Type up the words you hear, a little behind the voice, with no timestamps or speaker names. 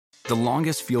The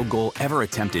longest field goal ever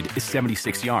attempted is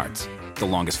 76 yards. The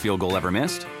longest field goal ever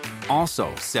missed?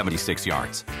 Also 76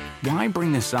 yards. Why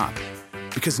bring this up?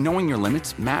 Because knowing your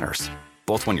limits matters,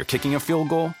 both when you're kicking a field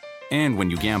goal and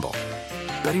when you gamble.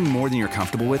 Betting more than you're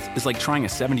comfortable with is like trying a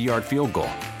 70-yard field goal.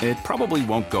 It probably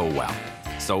won't go well.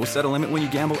 So set a limit when you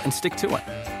gamble and stick to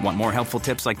it. Want more helpful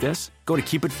tips like this? Go to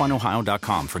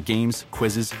keepitfunohio.com for games,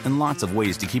 quizzes, and lots of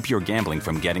ways to keep your gambling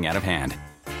from getting out of hand.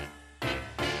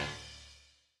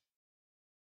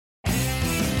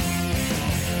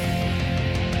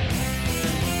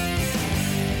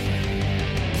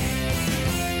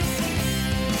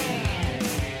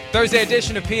 Thursday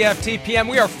edition of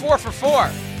PFTPM. We are 4 for 4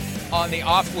 on the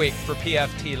off week for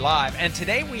PFT Live. And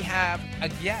today we have a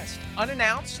guest,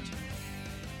 unannounced.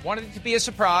 Wanted it to be a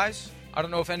surprise. I don't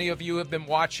know if any of you have been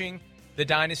watching the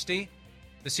Dynasty,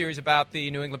 the series about the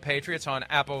New England Patriots on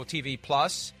Apple TV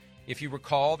Plus. If you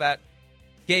recall, that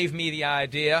gave me the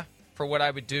idea for what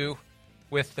I would do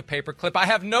with the paperclip. I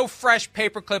have no fresh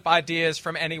paperclip ideas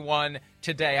from anyone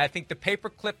today. I think the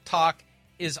paperclip talk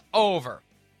is over.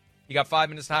 You got 5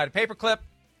 minutes to hide a paperclip.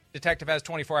 Detective has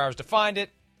 24 hours to find it.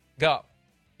 Go.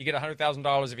 You get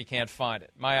 $100,000 if you can't find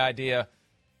it. My idea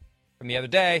from the other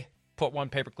day, put one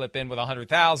paperclip in with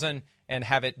 $100,000 and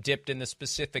have it dipped in the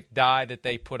specific dye that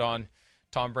they put on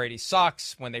Tom Brady's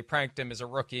socks when they pranked him as a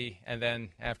rookie. And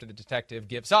then after the detective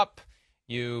gives up,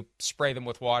 you spray them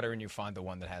with water and you find the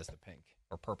one that has the pink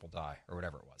or purple dye or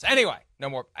whatever it was. Anyway, no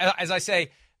more. As I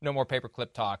say, no more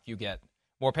paperclip talk. You get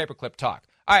more paperclip talk.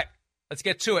 All right. Let's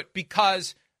get to it,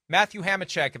 because Matthew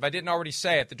Hamachek, if I didn't already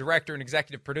say it, the director and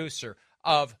executive producer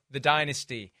of The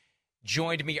Dynasty,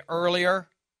 joined me earlier.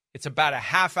 It's about a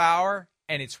half hour,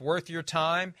 and it's worth your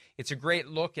time. It's a great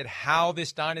look at how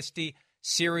this Dynasty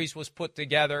series was put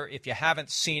together. If you haven't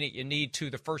seen it, you need to.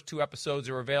 The first 2 episodes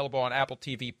are available on Apple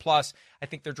TV Plus. I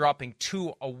think they're dropping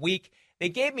 2 a week. They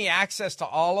gave me access to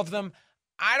all of them.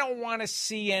 I don't want to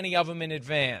see any of them in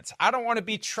advance. I don't want to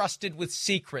be trusted with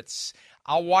secrets.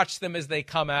 I'll watch them as they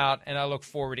come out, and I look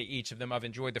forward to each of them. I've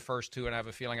enjoyed the first 2, and I have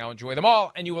a feeling I'll enjoy them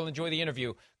all, and you will enjoy the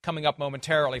interview coming up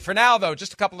momentarily. For now, though,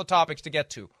 just a couple of topics to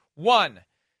get to. 1,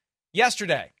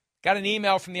 yesterday, got an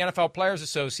email from the NFL Players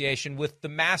Association with the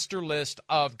master list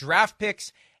of draft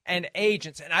picks and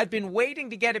agents, and I've been waiting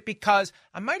to get it because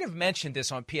I might have mentioned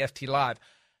this on PFT Live.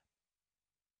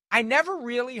 I never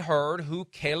really heard who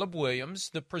Caleb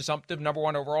Williams, the presumptive number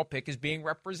 1 overall pick, is being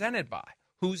represented by.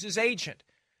 Who's his agent?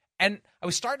 And I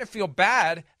was starting to feel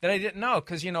bad that I didn't know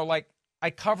because, I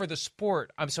cover the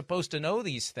sport. I'm supposed to know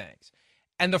these things.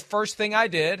 And the first thing I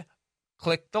did,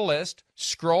 clicked the list,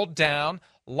 scrolled down,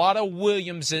 a lot of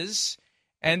Williamses,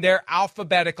 and they're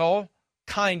alphabetical,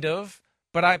 kind of.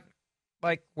 But I'm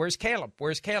like, where's Caleb?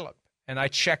 Where's Caleb? And I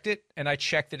checked it, and I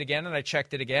checked it again, and I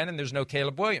checked it again, and there's no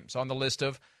Caleb Williams on the list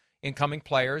of incoming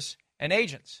players and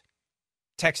agents.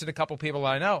 Texted a couple people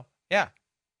I know. Yeah,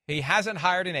 he hasn't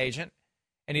hired an agent.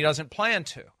 And he doesn't plan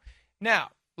to.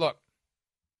 Now, look,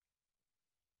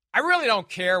 I really don't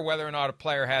care whether or not a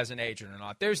player has an agent or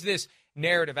not. There's this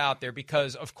narrative out there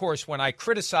because, of course, when I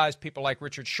criticize people like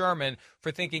Richard Sherman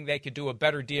for thinking they could do a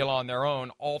better deal on their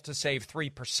own, all to save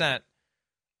 3%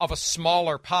 of a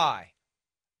smaller pie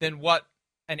than what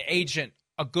an agent,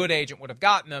 a good agent, would have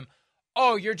gotten them,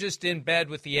 oh, you're just in bed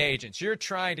with the agents. You're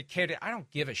trying to cater. I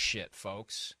don't give a shit,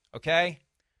 folks, okay?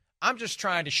 I'm just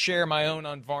trying to share my own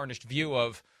unvarnished view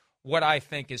of what I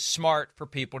think is smart for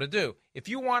people to do. If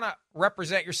you want to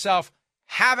represent yourself,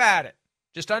 have at it.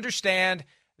 Just understand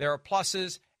there are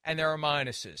pluses and there are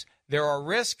minuses. There are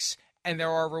risks and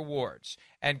there are rewards.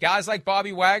 And guys like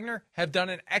Bobby Wagner have done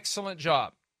an excellent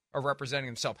job of representing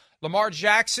himself. Lamar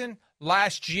Jackson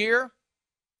last year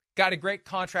got a great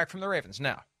contract from the Ravens.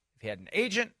 Now, if he had an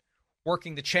agent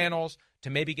working the channels to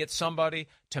maybe get somebody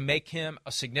to make him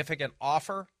a significant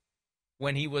offer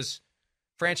when he was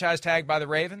franchise tagged by the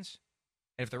Ravens,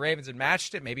 and if the Ravens had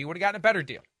matched it, maybe he would have gotten a better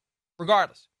deal.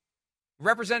 Regardless, he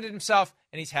represented himself,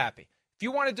 and he's happy. If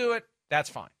you want to do it, that's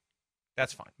fine.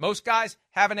 That's fine. Most guys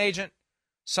have an agent.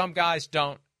 Some guys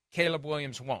don't. Caleb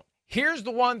Williams won't. Here's the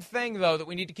one thing, though, that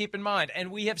we need to keep in mind, and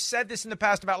we have said this in the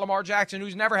past about Lamar Jackson,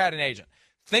 who's never had an agent.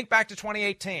 Think back to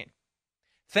 2018.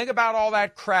 Think about all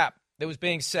that crap that was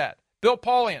being said. Bill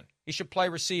Polian, he should play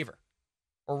receiver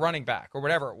or running back or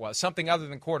whatever it was, something other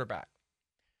than quarterback.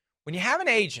 When you have an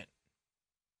agent,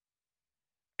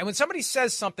 and when somebody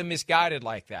says something misguided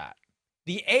like that,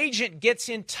 the agent gets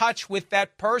in touch with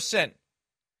that person.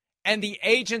 And the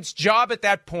agent's job at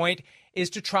that point is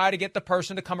to try to get the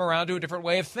person to come around to a different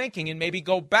way of thinking and maybe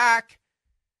go back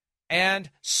and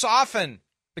soften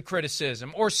the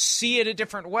criticism or see it a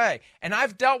different way. And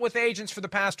I've dealt with agents for the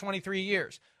past 23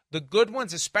 years. the good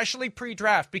ones, especially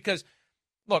pre-draft, because,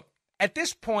 look, at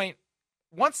this point,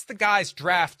 once the guy's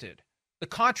drafted, the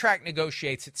contract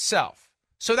negotiates itself.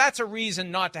 So that's a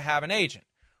reason not to have an agent.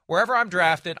 Wherever I'm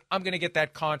drafted, I'm going to get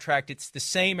that contract. It's the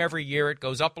same every year. It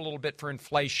goes up a little bit for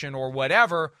inflation or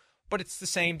whatever, but it's the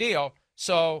same deal.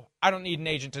 So I don't need an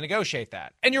agent to negotiate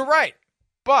that. And you're right,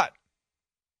 but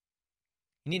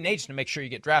you need an agent to make sure you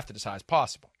get drafted as high as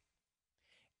possible.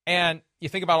 And you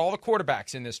think about all the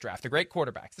quarterbacks in this draft, the great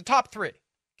quarterbacks, the top three,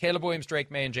 Caleb Williams,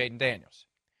 Drake May, and Jaden Daniels.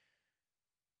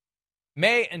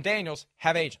 May and Daniels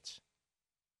have agents.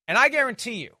 And I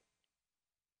guarantee you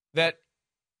that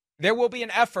there will be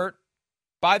an effort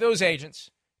by those agents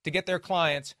to get their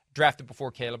clients drafted before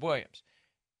Caleb Williams.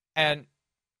 And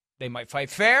they might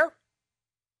fight fair.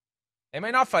 They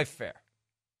may not fight fair.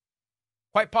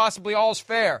 Quite possibly all's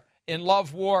fair in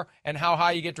love, war, and how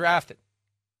high you get drafted.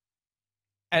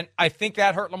 And I think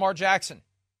that hurt Lamar Jackson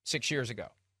 6 years ago.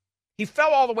 He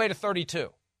fell all the way to 32.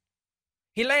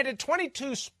 He landed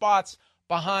 22 spots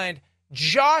behind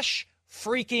Josh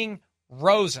freaking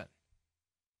Rosen,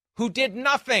 who did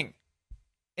nothing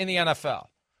in the NFL,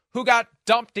 who got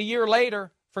dumped a year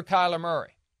later for Kyler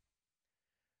Murray.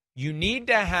 You need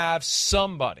to have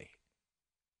somebody,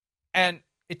 and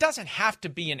it doesn't have to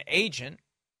be an agent,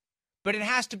 but it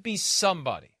has to be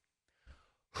somebody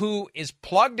who is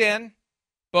plugged in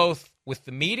both with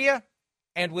the media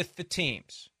and with the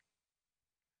teams,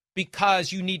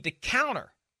 because you need to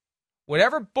counter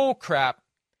whatever bullcrap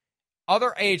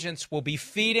other agents will be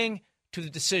feeding to the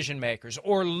decision makers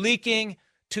or leaking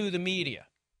to the media.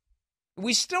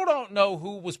 We still don't know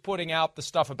who was putting out the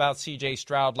stuff about C.J.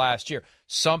 Stroud last year.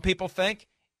 Some people think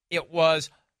it was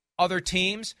other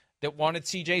teams that wanted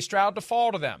C.J. Stroud to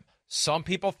fall to them. Some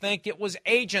people think it was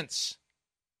agents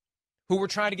who were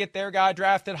trying to get their guy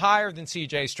drafted higher than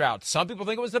C.J. Stroud. Some people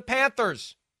think it was the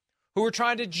Panthers who were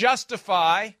trying to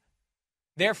justify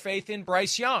their faith in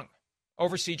Bryce Young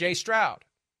over C.J. Stroud.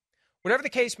 Whatever the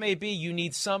case may be, you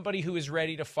need somebody who is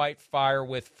ready to fight fire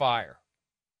with fire,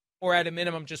 or at a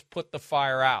minimum, just put the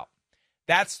fire out.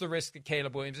 That's the risk that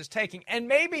Caleb Williams is taking. And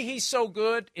maybe he's so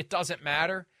good, it doesn't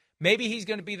matter. Maybe he's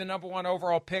going to be the number one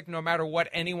overall pick no matter what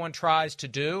anyone tries to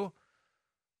do.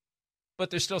 But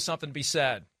there's still something to be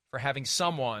said for having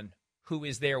someone who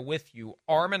is there with you,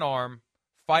 arm in arm,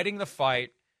 fighting the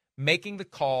fight, making the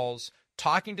calls,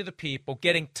 talking to the people,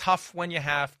 getting tough when you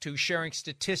have to, sharing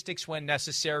statistics when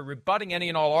necessary, rebutting any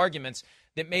and all arguments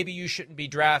that maybe you shouldn't be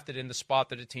drafted in the spot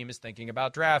that a team is thinking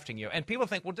about drafting you. And people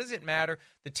think, well, does it matter?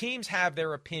 The teams have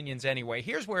their opinions anyway.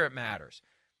 Here's where it matters.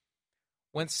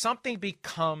 When something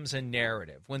becomes a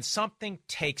narrative, when something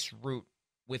takes root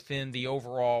within the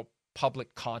overall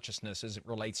public consciousness as it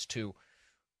relates to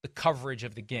the coverage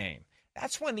of the game,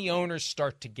 that's when the owners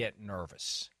start to get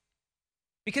nervous.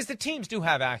 Because the teams do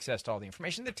have access to all the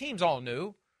information. The teams all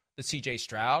knew that C.J.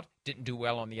 Stroud didn't do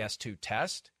well on the S2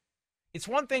 test. It's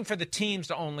one thing for the teams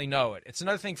to only know it. It's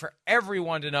another thing for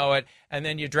everyone to know it, and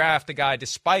then you draft the guy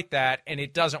despite that, and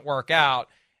it doesn't work out,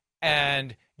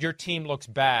 and your team looks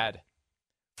bad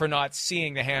for not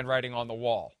seeing the handwriting on the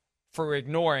wall, for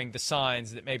ignoring the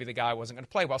signs that maybe the guy wasn't going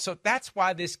to play well. So that's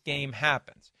why this game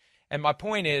happens. And my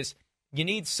point is, you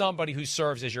need somebody who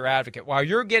serves as your advocate. While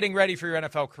you're getting ready for your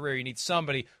NFL career, you need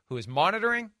somebody who is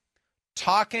monitoring,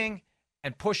 talking,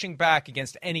 and pushing back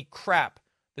against any crap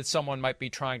that someone might be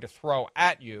trying to throw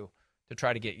at you to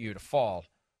try to get you to fall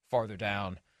farther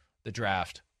down the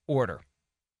draft order.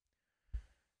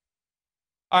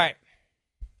 All right.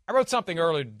 I wrote something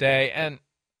earlier today, and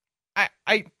I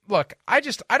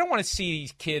don't want to see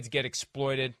these kids get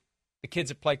exploited. The kids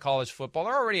that play college football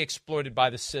are already exploited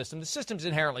by the system. The system's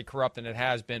inherently corrupt, and it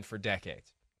has been for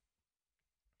decades.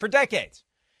 For decades.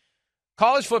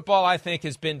 College football, I think,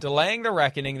 has been delaying the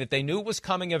reckoning that they knew was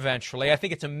coming eventually. I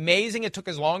think it's amazing it took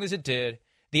as long as it did.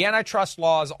 The antitrust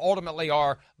laws ultimately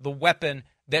are the weapon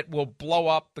that will blow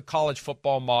up the college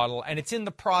football model, and it's in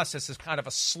the process as kind of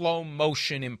a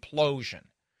slow-motion implosion.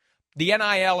 The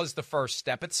NIL is the first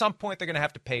step. At some point, they're going to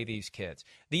have to pay these kids.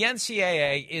 The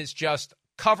NCAA is just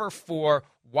cover for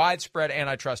widespread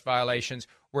antitrust violations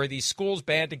where these schools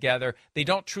band together. They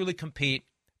don't truly compete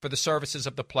for the services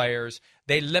of the players.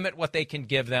 They limit what they can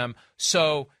give them,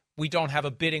 so we don't have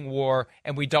a bidding war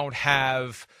and we don't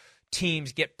have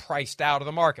teams get priced out of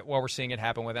the market. Well, we're seeing it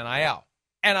happen with NIL.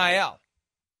 NIL,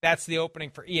 that's the opening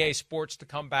for EA Sports to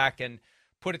come back and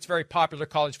put its very popular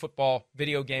college football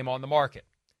video game on the market.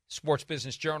 Sports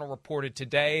Business Journal reported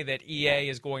today that EA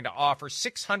is going to offer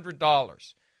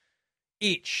 $600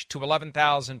 each to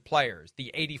 11,000 players, the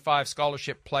 85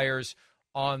 scholarship players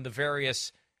on the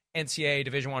various NCAA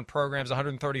Division I programs,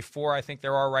 134 I think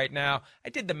there are right now. I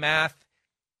did the math.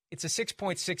 it's a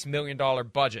 $6.6 million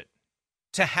budget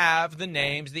to have the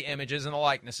names, the images, and the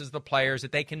likenesses of the players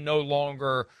that they can no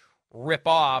longer rip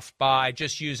off by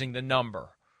just using the number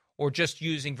or just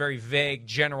using very vague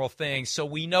general things. So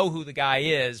we know who the guy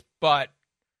is, but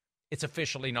it's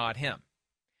officially not him.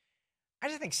 I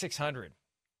just think 600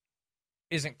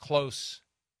 isn't close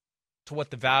to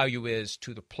what the value is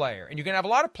to the player. And you're going to have a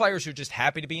lot of players who are just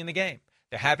happy to be in the game.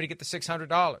 They're happy to get the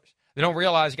 $600. They don't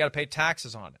realize you got to pay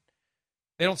taxes on it.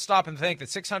 They don't stop and think that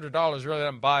 $600 really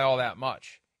doesn't buy all that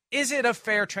much. Is it a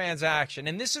fair transaction?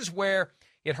 And this is where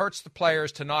it hurts the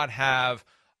players to not have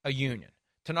a union,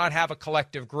 to not have a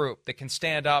collective group that can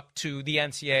stand up to the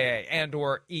NCAA and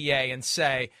or EA and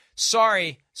say,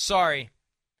 sorry,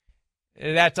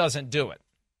 that doesn't do it.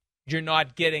 You're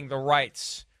not getting the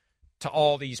rights to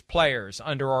all these players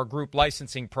under our group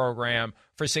licensing program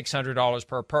for $600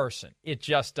 per person. It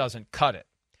just doesn't cut it.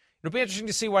 It'll be interesting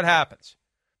to see what happens,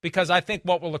 because I think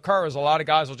what will occur is a lot of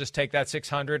guys will just take that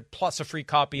 $600 plus a free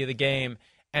copy of the game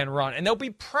and run. And there'll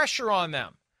be pressure on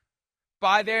them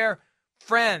by their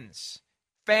friends,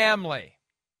 family,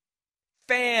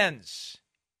 fans.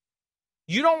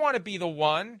 You don't want to be the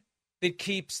one that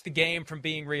keeps the game from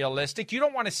being realistic. You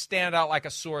don't want to stand out like a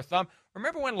sore thumb.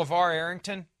 Remember when LeVar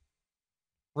Arrington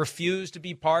refused to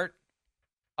be part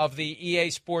of the EA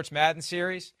Sports Madden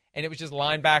series, and it was just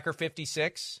linebacker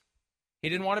 56? He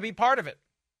didn't want to be part of it.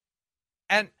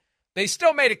 And they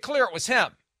still made it clear it was him,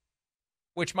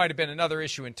 which might have been another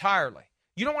issue entirely.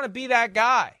 You don't want to be that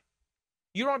guy.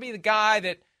 You don't want to be the guy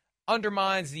that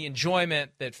undermines the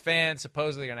enjoyment that fans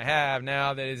supposedly are going to have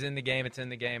now that it's in the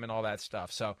game, and all that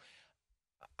stuff. So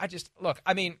I'd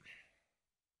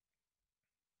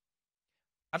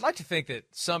like to think that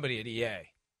somebody at EA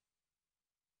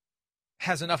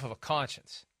has enough of a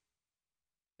conscience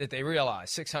that they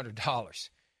realize $600,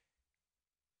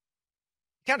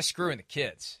 kind of screwing the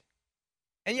kids.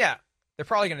 And yeah, they're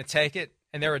probably going to take it,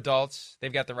 and they're adults.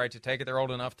 They've got the right to take it. They're old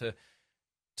enough to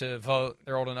vote.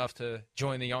 They're old enough to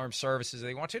join the armed services if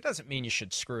they want to. It doesn't mean you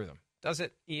should screw them. Does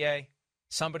it, EA?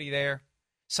 Somebody there,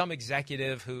 some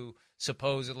executive who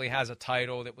supposedly has a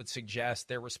title that would suggest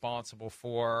they're responsible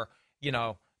for,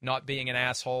 not being an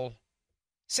asshole.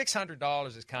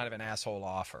 $600 is kind of an asshole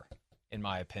offer, in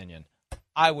my opinion.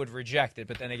 I would reject it,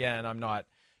 but then again, I'm not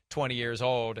 20 years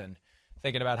old and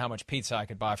thinking about how much pizza I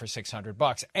could buy for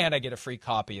 $600, and I get a free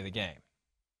copy of the game.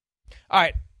 All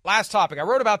right, last topic. I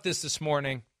wrote about this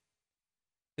morning.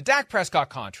 The Dak Prescott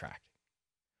contract.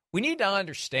 We need to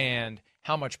understand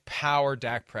how much power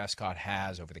Dak Prescott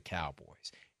has over the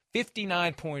Cowboys.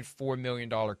 $59.4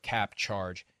 million cap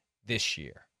charge this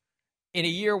year. In a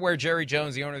year where Jerry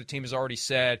Jones, the owner of the team, has already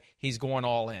said he's going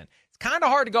all in. It's kind of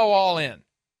hard to go all in.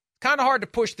 Kind of hard to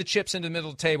push the chips into the middle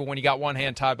of the table when you got one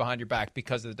hand tied behind your back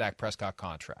because of the Dak Prescott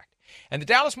contract. And the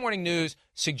Dallas Morning News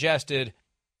suggested,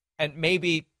 and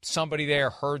maybe somebody there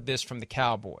heard this from the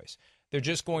Cowboys, they're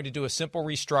just going to do a simple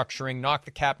restructuring, knock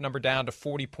the cap number down to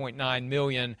 $40.9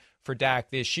 million for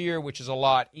Dak this year, which is a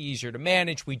lot easier to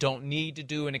manage. We don't need to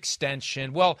do an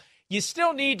extension. Well, you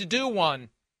still need to do one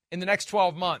in the next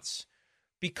 12 months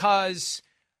because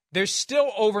there's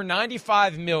still over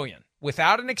 $95 million.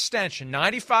 Without an extension,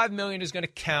 $95 million is going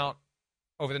to count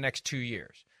over the next 2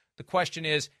 years. The question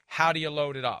is, how do you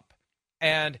load it up?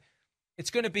 And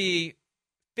it's going to be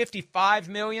 $55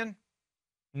 million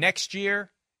next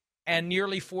year and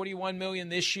nearly $41 million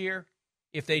this year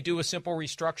if they do a simple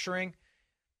restructuring.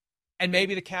 And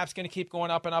maybe the cap's going to keep going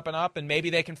up and up and up, and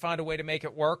maybe they can find a way to make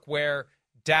it work where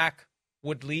Dak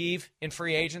would leave in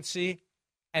free agency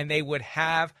and they would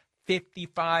have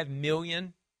 $55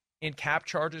 million in cap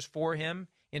charges for him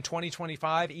in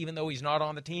 2025, even though he's not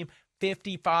on the team.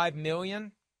 $55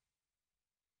 million.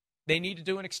 They need to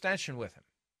do an extension with him.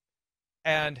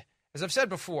 And as I've said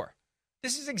before,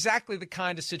 this is exactly the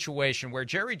kind of situation where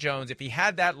Jerry Jones, if he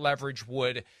had that leverage,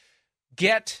 would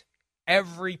get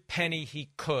every penny he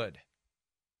could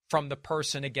from the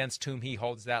person against whom he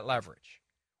holds that leverage.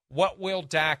 What will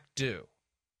Dak do?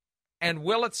 And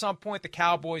will at some point the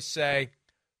Cowboys say,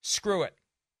 screw it,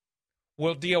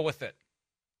 we'll deal with it,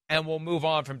 and we'll move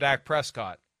on from Dak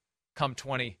Prescott come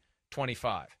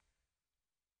 2025?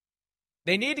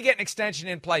 They need to get an extension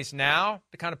in place now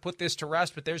to kind of put this to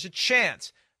rest, but there's a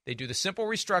chance they do the simple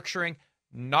restructuring,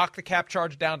 knock the cap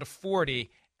charge down to 40,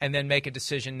 and then make a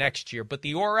decision next year. But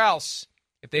the or else,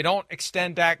 if they don't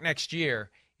extend Dak next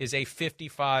year, is a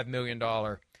 $55 million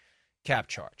cap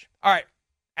charge. All right,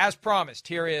 as promised,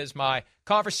 here is my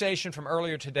conversation from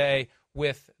earlier today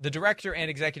with the director and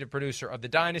executive producer of the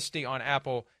Dynasty on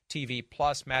Apple TV+,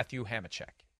 Matt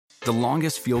Hamachek. The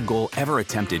longest field goal ever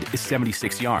attempted is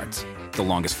 76 yards. The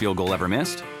longest field goal ever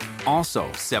missed?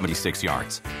 also 76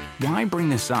 yards. Why bring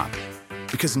this up?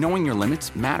 Because knowing your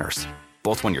limits matters,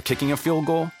 both when you're kicking a field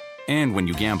goal and when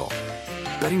you gamble.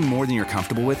 Betting more than you're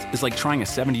comfortable with is like trying a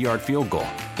 70-yard field goal.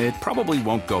 It probably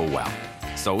won't go well.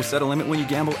 So set a limit when you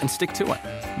gamble and stick to it.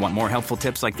 Want more helpful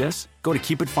tips like this? Go to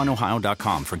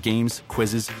keepitfunohio.com for games,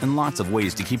 quizzes, and lots of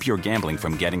ways to keep your gambling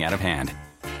from getting out of hand.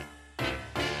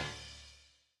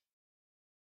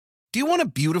 Do you want a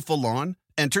beautiful lawn?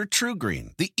 Enter True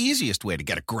Green, the easiest way to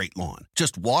get a great lawn.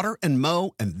 Just water and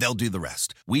mow, and they'll do the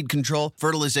rest. Weed control,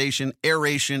 fertilization,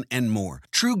 aeration, and more.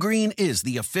 True Green is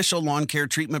the official lawn care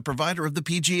treatment provider of the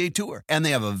PGA Tour, and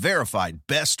they have a verified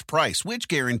best price, which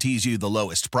guarantees you the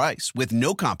lowest price with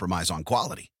no compromise on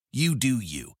quality. You do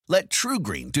you. Let True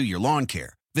Green do your lawn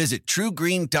care. Visit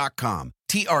truegreen.com,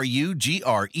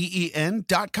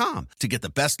 TRUGREEN.com, to get the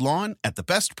best lawn at the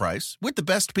best price with the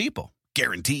best people.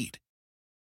 Guaranteed.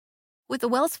 With the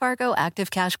Wells Fargo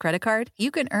Active Cash Credit Card,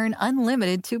 you can earn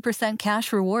unlimited 2%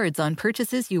 cash rewards on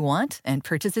purchases you want and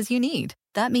purchases you need.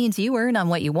 That means you earn on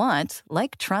what you want,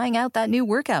 like trying out that new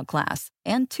workout class,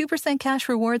 and 2% cash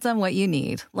rewards on what you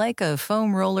need, like a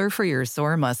foam roller for your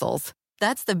sore muscles.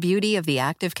 That's the beauty of the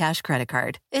Active Cash Credit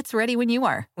Card. It's ready when you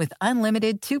are, with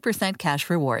unlimited 2% cash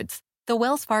rewards. The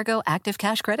Wells Fargo Active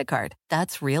Cash Credit Card.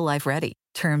 That's real life ready.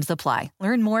 Terms apply.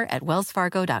 Learn more at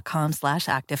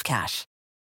wellsfargo.com/activecash.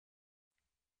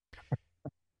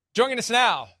 Joining us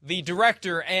now, the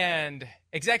director and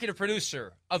executive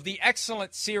producer of the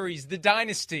excellent series, The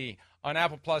Dynasty, on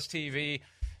Apple Plus TV,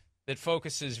 that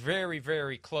focuses very,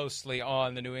 very closely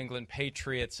on the New England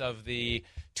Patriots of the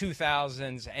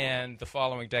 2000s and the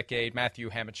following decade, Matthew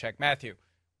Hamachek. Matthew,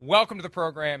 welcome to the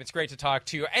program. It's great to talk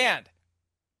to you. And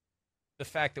the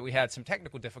fact that we had some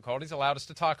technical difficulties allowed us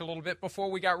to talk a little bit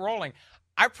before we got rolling.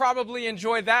 I probably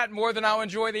enjoyed that more than I'll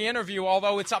enjoy the interview,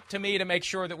 although it's up to me to make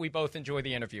sure that we both enjoy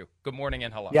the interview. Good morning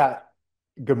and hello. Yeah,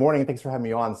 good morning. Thanks for having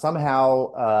me on.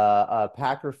 Somehow, a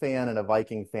Packer fan and a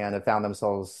Viking fan have found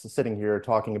themselves sitting here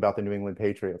talking about the New England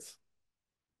Patriots.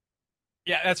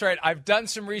 Yeah, that's right. I've done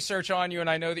some research on you, and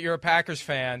I know that you're a Packers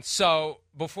fan. So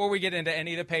before we get into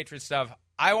any of the Patriots stuff,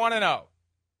 I want to know,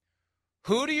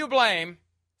 who do you blame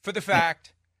for the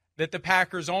fact that the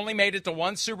Packers only made it to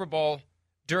one Super Bowl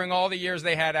during all the years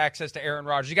they had access to Aaron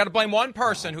Rodgers? You got to blame one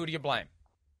person. Who do you blame?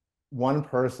 One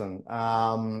person.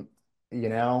 I'm on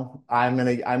my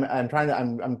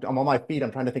feet.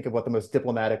 I'm trying to think of what the most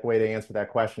diplomatic way to answer that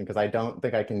question, because I don't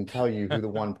think I can tell you who the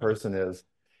one person is.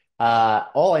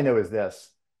 All I know is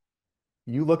this.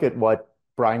 You look at what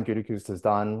Brian Gutekunst has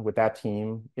done with that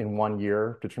team in 1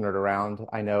 year to turn it around.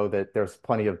 I know that there's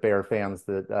plenty of Bear fans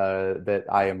that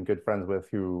I am good friends with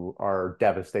who are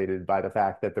devastated by the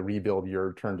fact that the rebuild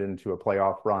year turned into a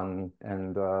playoff run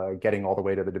and getting all the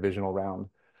way to the divisional round.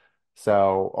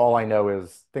 So all I know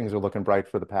is things are looking bright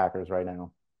for the Packers right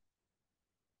now.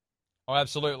 Oh,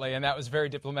 absolutely. And that was very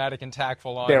diplomatic and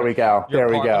tactful on There we go. your There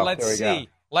we part. go. But let's There we see.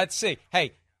 go. Let's see.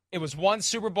 Hey, it was one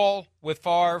Super Bowl with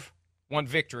Favre, one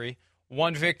victory,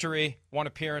 one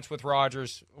appearance with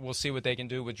Rodgers. We'll see what they can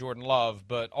do with Jordan Love.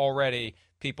 But already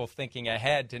people thinking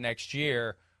ahead to next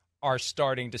year are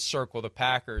starting to circle the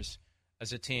Packers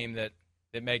as a team that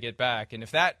may get back. And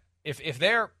if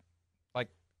they're like,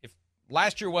 if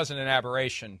last year wasn't an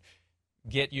aberration,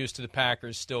 get used to the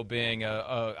Packers still being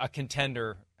a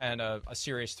contender and a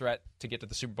serious threat to get to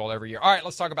the Super Bowl every year. All right,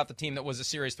 let's talk about the team that was a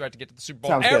serious threat to get to the Super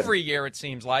Bowl every year, it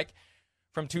seems like,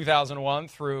 from 2001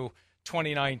 through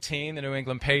 2019, the New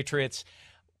England Patriots.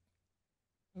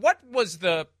 What was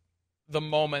the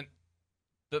moment,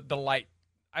 the light?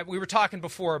 We were talking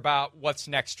before about what's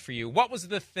next for you. What was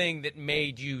the thing that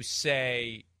made you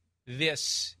say,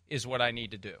 this is what I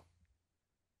need to do?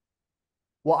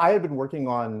 Well, I had been working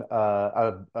on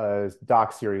a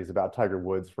doc series about Tiger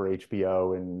Woods for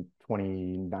HBO in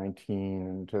 2019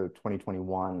 into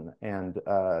 2021, and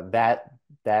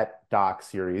that doc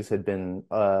series had been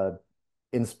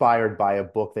inspired by a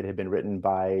book that had been written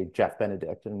by Jeff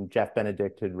Benedict, and Jeff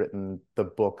Benedict had written the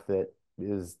book that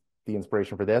is the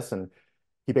inspiration for this, and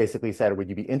he basically said, "Would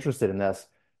you be interested in this?"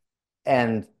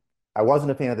 And I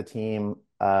wasn't a fan of the team,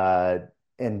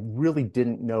 and really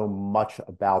didn't know much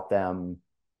about them.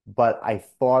 But I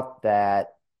thought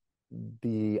that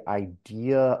the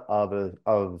idea of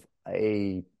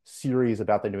a series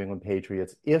about the New England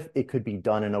Patriots, if it could be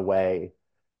done in a way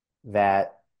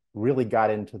that really got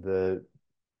into the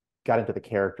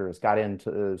characters, got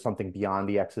into something beyond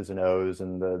the X's and O's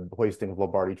and the hoisting of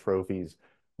Lombardi trophies,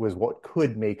 was what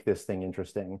could make this thing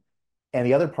interesting. And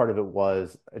the other part of it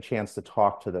was a chance to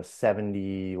talk to the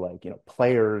 70,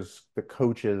 players, the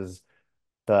coaches,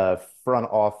 the front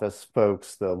office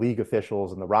folks, the league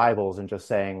officials, and the rivals, and just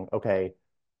saying, okay,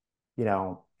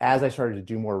 as I started to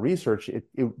do more research,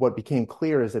 what became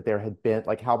clear is that there had been,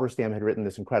 like, Halberstam had written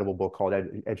this incredible book called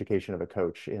Education of a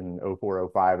Coach in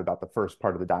 0405 about the first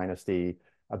part of the dynasty,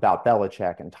 about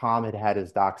Belichick, and Tom had had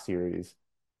his doc series.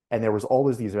 And there was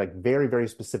always these like very, very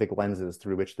specific lenses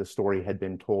through which the story had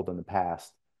been told in the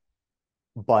past.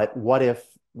 But what if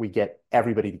we get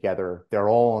everybody together? They're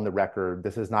all on the record.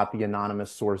 This is not the anonymous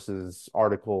sources,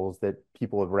 articles that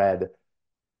people have read.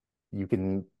 You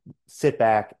can sit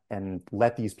back and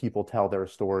let these people tell their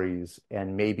stories,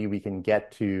 and maybe we can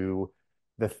get to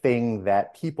the thing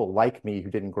that people like me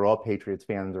who didn't grow up Patriots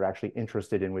fans are actually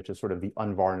interested in, which is sort of the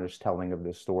unvarnished telling of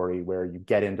this story, where you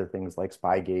get into things like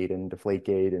Spygate and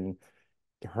Deflategate and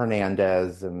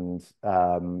Hernandez, and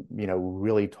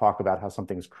really talk about how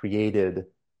something's created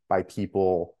by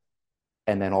people,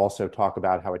 and then also talk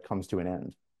about how it comes to an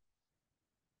end.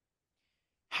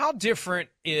 How different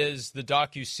is the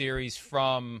docuseries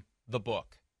from the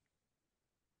book?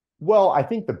 Well, I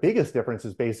think the biggest difference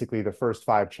is basically the first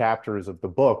 5 chapters of the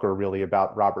book are really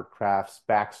about Robert Kraft's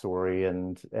backstory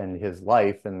and his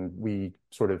life, and we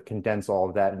sort of condense all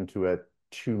of that into a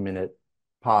 2-minute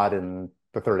pod in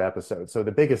the 3rd episode. So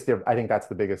I think that's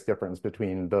the biggest difference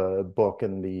between the book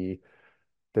and the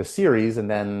series. And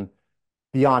then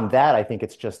beyond that, I think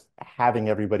it's just having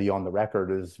everybody on the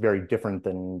record is very different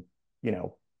than,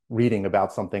 reading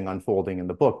about something unfolding in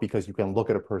the book, because you can look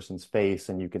at a person's face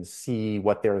and you can see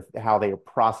how they are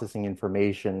processing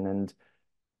information. And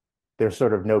there's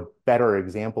sort of no better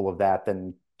example of that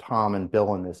than Tom and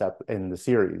Bill in the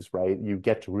series, right? You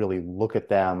get to really look at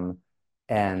them.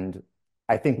 And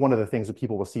I think one of the things that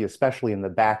people will see, especially in the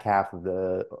back half of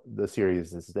the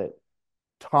series, is that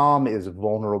Tom is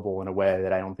vulnerable in a way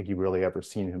that I don't think you've really ever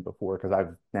seen him before, because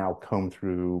I've now combed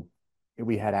through,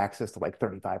 we had access to like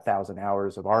 35,000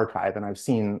 hours of archive, and I've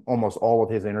seen almost all of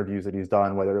his interviews that he's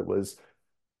done, whether it was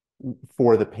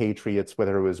for the Patriots,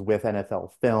 whether it was with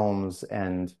NFL Films.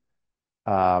 And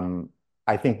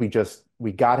I think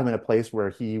we got him in a place where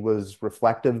he was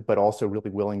reflective, but also really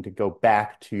willing to go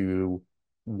back to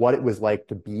what it was like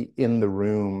to be in the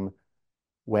room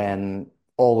when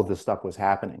all of this stuff was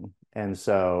happening. And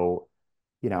so,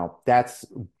 that's,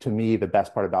 to me, the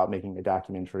best part about making a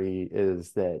documentary,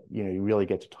 is that, you really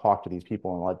get to talk to these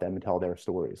people and let them tell their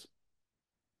stories.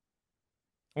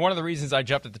 One of the reasons I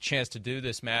jumped at the chance to do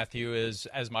this, Matthew, is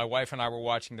as my wife and I were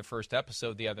watching the first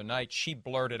episode the other night, she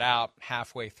blurted out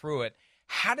halfway through it,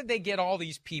 how did they get all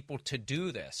these people to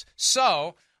do this?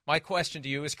 So my question to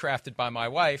you is crafted by my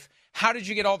wife. How did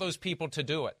you get all those people to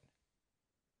do it?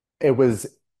 It was,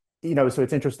 so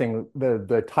it's interesting.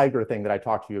 The Tiger thing that I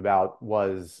talked to you about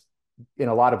was in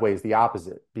a lot of ways the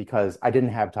opposite, because I didn't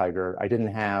have Tiger. I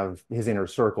didn't have his inner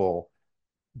circle,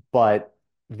 but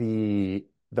the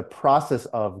process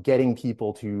of getting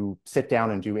people to sit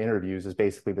down and do interviews is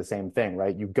basically the same thing,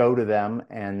 right? You go to them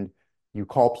and you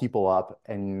call people up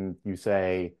and you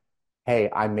say, hey,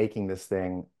 I'm making this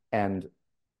thing, and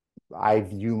I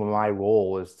view my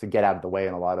role as to get out of the way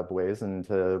in a lot of ways and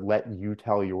to let you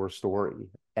tell your story.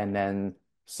 And then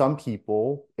some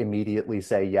people immediately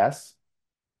say yes.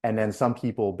 And then some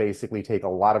people basically take a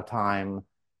lot of time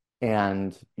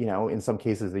and, in some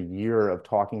cases, a year of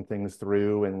talking things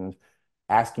through and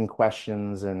asking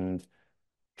questions and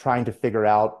trying to figure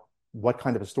out what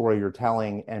kind of a story you're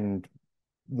telling. And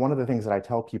one of the things that I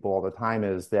tell people all the time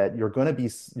is that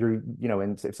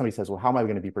and if somebody says, well, how am I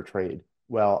going to be portrayed?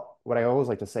 Well, what I always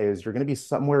like to say is you're going to be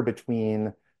somewhere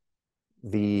between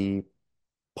the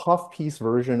puff piece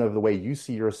version of the way you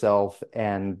see yourself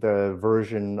and the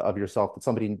version of yourself that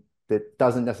somebody that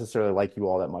doesn't necessarily like you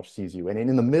all that much sees you. And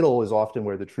in the middle is often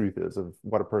where the truth is of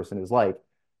what a person is like.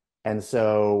 And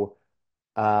so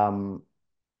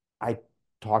I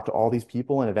talked to all these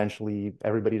people, and eventually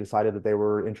everybody decided that they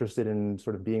were interested in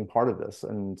sort of being part of this.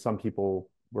 And some people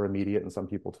were immediate and some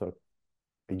people took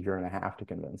a year and a half to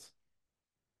convince.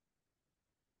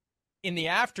 In the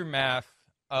aftermath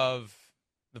of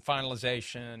the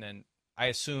finalization, and I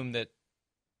assume that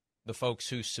the folks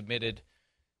who submitted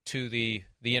to the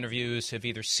interviews have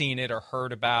either seen it or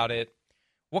heard about it,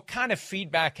 what kind of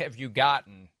feedback have you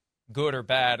gotten, good or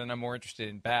bad? And I'm more interested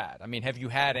in bad. I mean, have you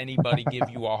had anybody give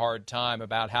you a hard time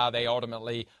about how they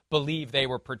ultimately believe they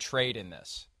were portrayed in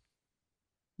this?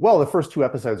 Well, the first 2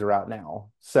 episodes are out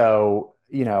now. So,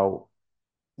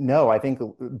 no, I think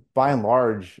by and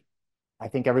large, I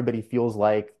think everybody feels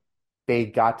like they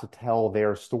got to tell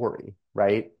their story,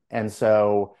 right? And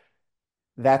so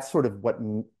that's sort of what,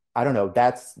 I don't know,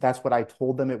 that's what I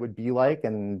told them it would be like.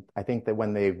 And I think that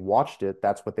when they've watched it,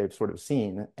 that's what they've sort of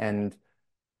seen. And,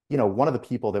 one of the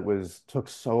people that took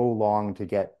so long to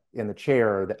get in the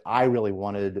chair that I really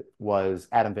wanted was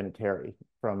Adam Vinatieri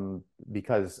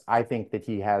because I think that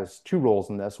he has two roles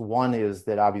in this. One is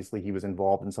that obviously he was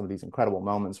involved in some of these incredible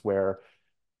moments where,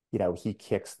 he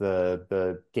kicks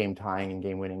the game tying and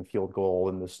game winning field goal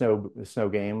in the snow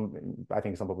game. I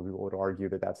think some people would argue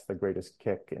that that's the greatest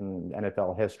kick in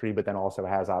NFL history, but then also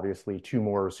has obviously two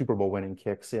more Super Bowl winning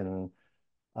kicks in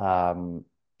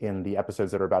the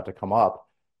episodes that are about to come up.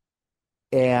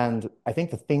 And I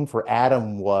think the thing for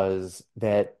Adam was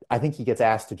that I think he gets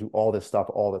asked to do all this stuff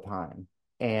all the time.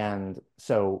 And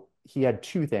so he had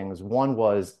two things. One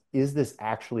was, is this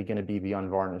actually going to be the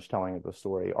unvarnished telling of the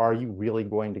story? Are you really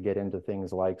going to get into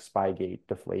things like Spygate,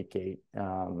 Deflategate?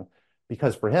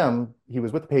 Because for him, he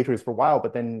was with the Patriots for a while,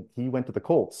 but then he went to the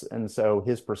Colts. And so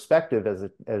his perspective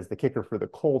as the kicker for the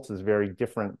Colts is very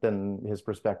different than his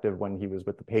perspective when he was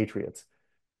with the Patriots.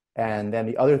 And then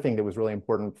the other thing that was really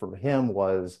important for him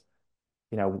was,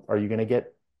 are you going to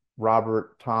get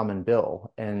Robert, Tom, and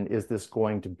Bill? And is this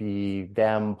going to be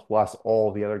them plus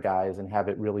all the other guys and have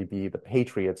it really be the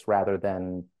Patriots rather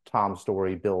than Tom's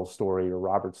story, Bill's story, or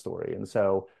Robert's story? And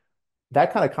so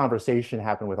that kind of conversation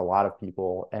happened with a lot of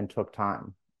people and took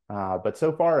time. But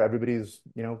so far, everybody's,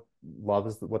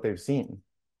 loves what they've seen.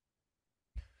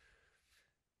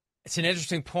 It's an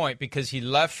interesting point because he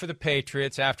left for the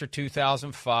Patriots after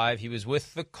 2005. He was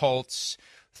with the Colts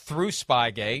through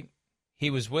Spygate.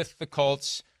 He was with the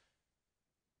Colts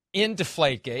in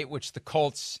Deflategate, which the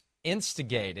Colts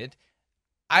instigated.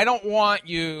 I don't want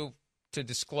you to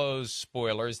disclose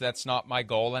spoilers. That's not my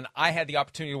goal. And I had the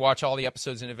opportunity to watch all the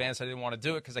episodes in advance. I didn't want to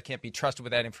do it because I can't be trusted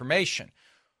with that information.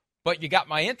 But you got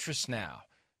my interest now.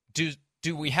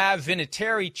 Do we have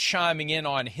Vinatieri chiming in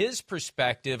on his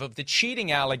perspective of the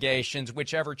cheating allegations,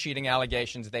 whichever cheating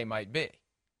allegations they might be?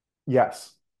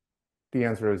 Yes. The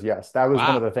answer is yes. That was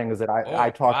one of the things that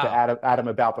I talked to Adam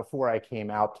about before I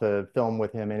came out to film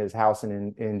with him in his house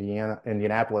in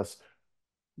Indianapolis.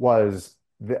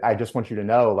 I just want you to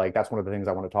know, like, that's one of the things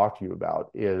I want to talk to you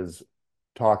about is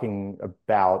talking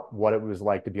about what it was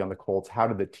like to be on the Colts. How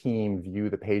did the team view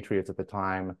the Patriots at the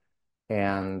time?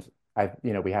 And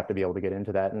we have to be able to get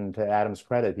into that. And to Adam's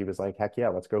credit, he was like, heck yeah,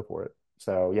 let's go for it.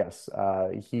 So yes,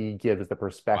 he gives the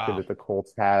perspective that the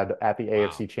Colts had at the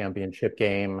AFC Championship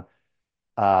game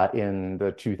in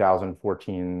the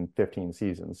 2014-15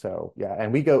 season. So yeah,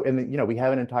 and we go and we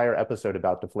have an entire episode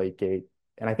about Deflategate.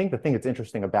 And I think the thing that's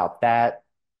interesting about that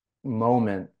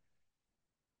moment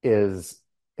is,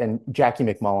 and Jackie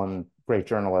McMullen, great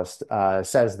journalist,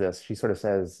 says this. She sort of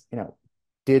says,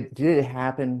 did it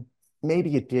happen?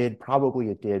 Maybe it did, probably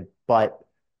it did, but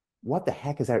what the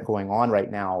heck is that going on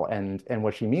right now? And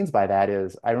what she means by that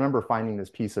is, I remember finding this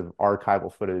piece of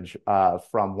archival footage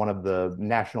from one of the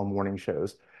national morning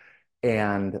shows,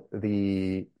 and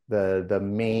the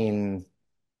main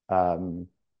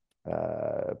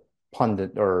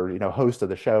pundit or host of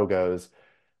the show goes,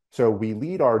 so we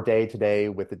lead our day today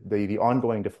with the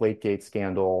ongoing Deflategate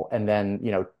scandal, and then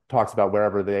talks about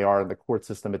wherever they are in the court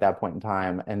system at that point in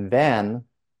time, and then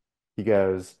he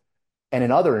goes, and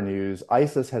in other news,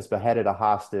 ISIS has beheaded a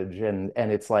hostage, and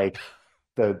it's like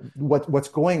what's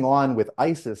going on with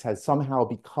ISIS has somehow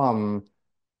become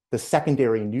the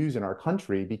secondary news in our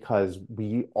country because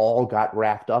we all got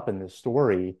wrapped up in this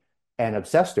story and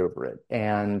obsessed over it.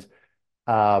 And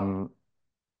one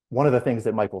of the things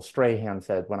that Michael Strahan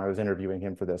said when I was interviewing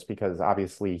him for this, because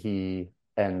obviously he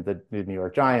and the New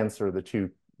York Giants are the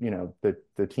two,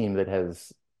 the team that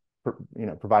has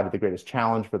provided the greatest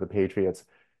challenge for the Patriots.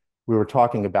 We were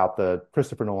talking about the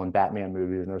Christopher Nolan Batman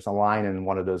movies, and there's a line in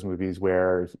one of those movies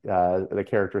where the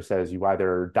character says, you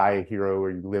either die a hero or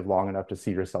you live long enough to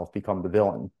see yourself become the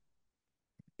villain.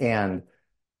 And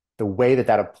the way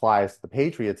that applies to the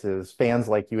Patriots is fans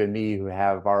like you and me who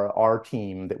have our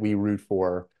team that we root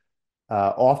for,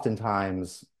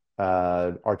 oftentimes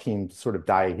our teams sort of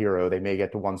die a hero. They may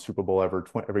get to one Super Bowl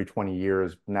every 20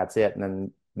 years, and that's it. And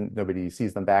then nobody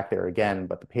sees them back there again,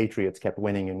 but the Patriots kept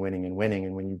winning and winning and winning.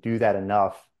 And when you do that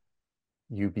enough,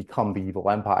 you become the evil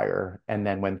empire. And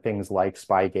then when things like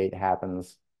Spygate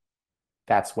happens,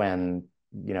 that's when,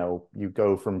 you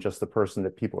go from just the person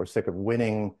that people are sick of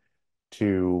winning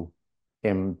to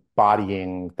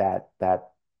embodying that,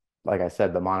 like I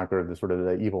said, the moniker of the sort of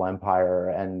the evil empire.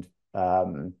 And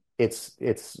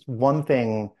it's one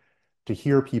thing to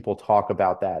hear people talk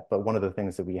about that, but one of the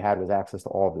things that we had was access to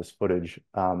all of this footage.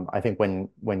 I think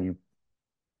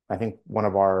I think one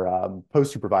of our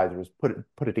post supervisors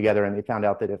put it together, and they found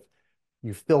out that if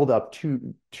you filled up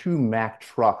two Mack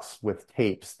trucks with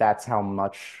tapes, that's how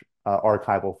much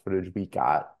archival footage we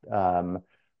got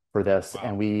for this. Wow.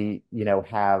 And we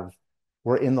have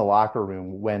were in the locker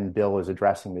room when Bill is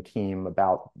addressing the team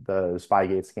about the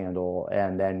Spygate scandal,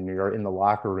 and then you're in the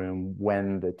locker room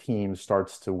when the team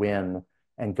starts to win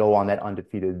and go on that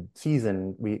undefeated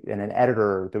season. And an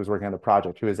editor that was working on the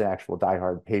project, who is an actual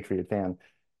diehard Patriot fan,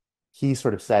 he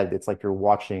sort of said it's like you're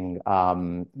watching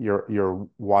the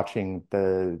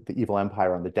evil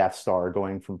empire on the Death Star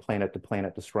going from planet to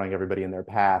planet, destroying everybody in their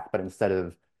path. But instead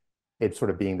of it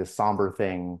sort of being this somber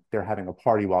thing, they're having a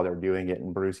party while they're doing it,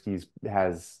 and Brewski's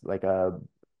has like a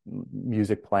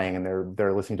music playing, and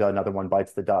they're listening to Another One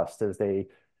Bites the Dust as they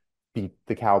beat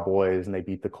the Cowboys and they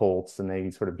beat the Colts and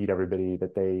they sort of beat everybody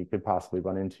that they could possibly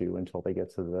run into until they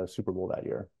get to the Super Bowl that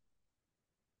year.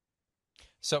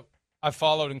 So I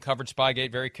followed and covered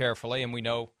Spygate very carefully, and we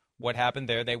know what happened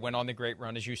there. They went on the great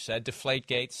run, as you said.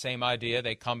 Deflategate, same idea.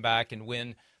 They come back and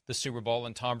win the Super Bowl,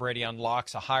 and Tom Brady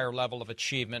unlocks a higher level of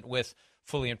achievement with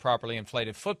fully and properly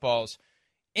inflated footballs.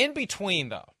 In between,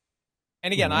 though,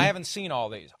 and again, I haven't seen all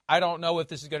these. I don't know if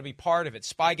this is going to be part of it.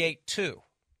 Spygate 2,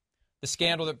 the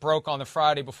scandal that broke on the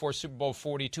Friday before Super Bowl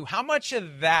 42. How much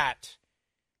of that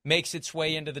makes its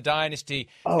way into the Dynasty?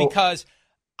 Because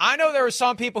I know there are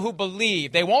some people who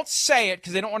believe, they won't say it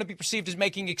because they don't want to be perceived as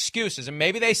making excuses, and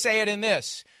maybe they say it in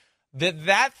this,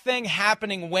 that thing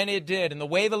happening when it did and the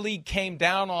way the league came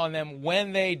down on them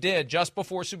when they did just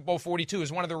before Super Bowl 42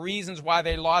 is one of the reasons why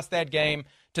they lost that game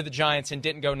to the Giants and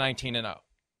didn't go 19-0.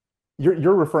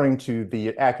 You're referring to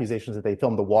the accusations that they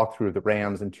filmed the walkthrough of the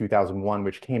Rams in 2001,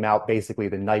 which came out basically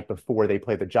the night before they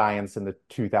played the Giants in the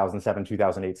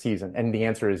 2007-2008 season. And the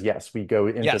answer is yes, we go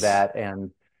into that.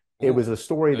 And it was a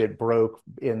story that broke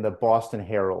in the Boston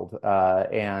Herald.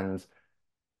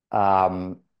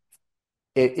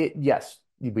 Yes,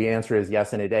 the answer is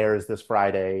yes, and it airs this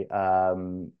Friday,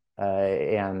 and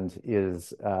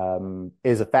is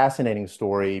a fascinating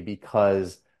story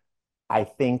because I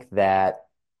think that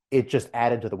it just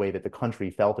added to the way that the country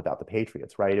felt about the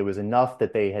Patriots, right? It was enough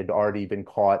that they had already been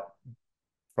caught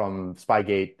from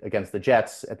Spygate against the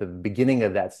Jets at the beginning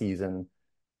of that season,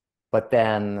 but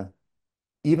then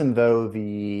even though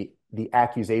the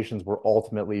accusations were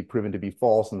ultimately proven to be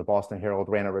false and the Boston Herald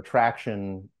ran a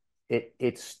retraction,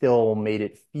 it still made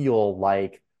it feel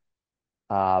like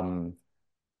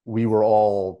we were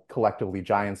all collectively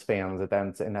Giants fans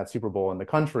in that Super Bowl in the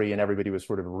country, and everybody was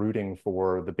sort of rooting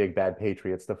for the big bad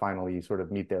Patriots to finally sort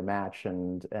of meet their match.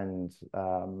 And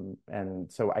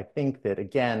so I think that,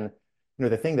 again,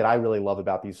 the thing that I really love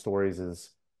about these stories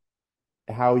is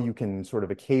how you can sort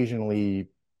of occasionally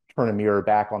turn a mirror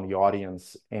back on the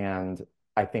audience. And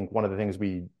I think one of the things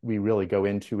we really go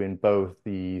into in both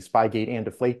the Spygate and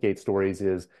Deflategate stories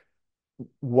is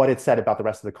what it said about the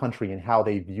rest of the country and how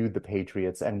they viewed the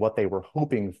Patriots and what they were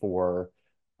hoping for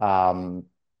in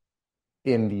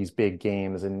these big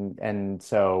games. And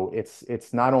so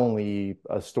it's not only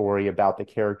a story about the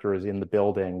characters in the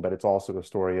building, but it's also a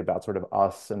story about sort of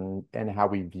us and how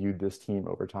we viewed this team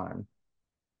over time.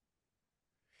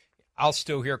 I'll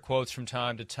still hear quotes from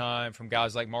time to time from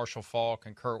guys like Marshall Faulk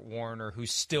and Kurt Warner who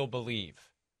still believe,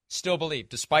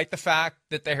 despite the fact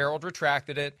that the Herald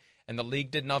retracted it and the league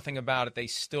did nothing about it, they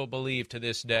still believe to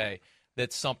this day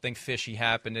that something fishy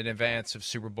happened in advance of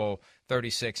Super Bowl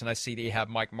 36. And I see that you have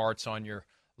Mike Martz on your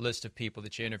list of people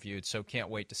that you interviewed, so can't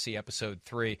wait to see episode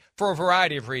 3 for a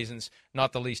variety of reasons,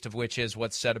 not the least of which is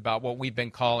what's said about what we've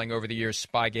been calling over the years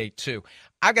Spygate 2.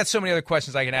 I've got so many other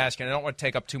questions I can ask, and I don't want to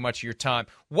take up too much of your time.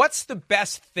 What's the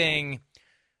best thing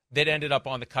that ended up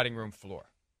on the cutting room floor?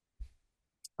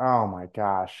 Oh my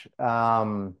gosh.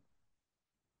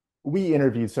 We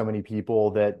interviewed so many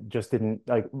people that just didn't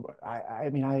like.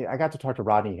 I got to talk to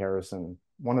Rodney Harrison,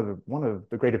 one of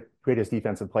the greatest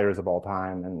defensive players of all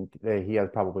time, and he has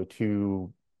probably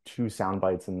two sound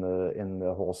bites in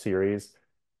the whole series.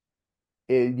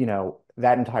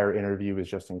 That entire interview was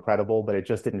just incredible, but it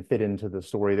just didn't fit into the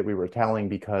story that we were telling,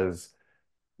 because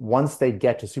once they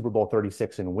get to Super Bowl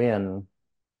 36 and win,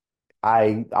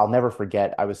 I'll never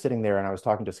forget. I was sitting there and I was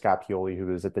talking to Scott Pioli, who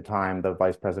was at the time the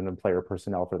vice president of player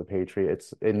personnel for the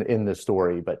Patriots in this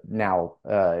story, but now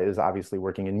is obviously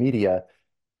working in media.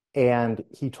 And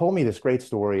he told me this great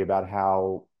story about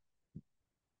how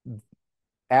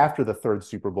after the third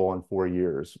Super Bowl in 4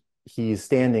 years, he's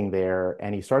standing there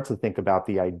and he starts to think about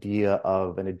the idea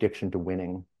of an addiction to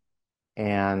winning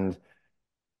and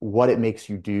what it makes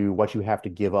you do, what you have to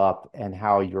give up, and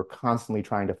how you're constantly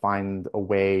trying to find a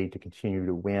way to continue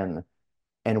to win.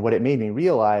 And what it made me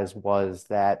realize was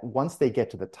that once they get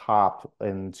to the top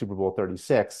in Super Bowl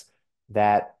 36,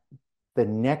 that the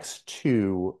next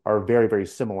two are very, very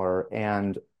similar.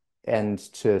 And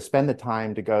to spend the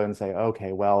time to go and say,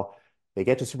 okay, well, They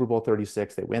get to Super Bowl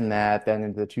 36, they win that. Then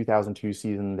into the 2002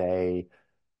 season, they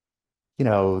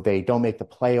don't make the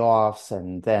playoffs.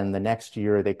 And then the next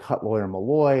year they cut Lawyer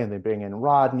Malloy and they bring in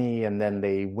Rodney, and then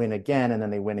they win again, and then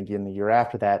they win again the year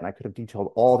after that. And I could have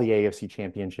detailed all the AFC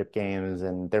Championship games,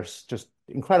 and there's just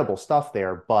incredible stuff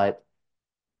there. But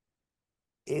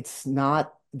it's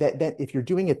not that if you're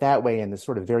doing it that way and this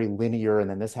sort of very linear, and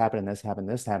then this happened and this happened,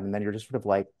 this happened, then you're just sort of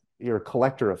like you're a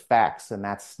collector of facts, and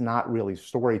that's not really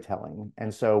storytelling.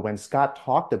 And so when Scott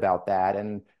talked about that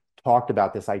and talked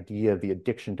about this idea of the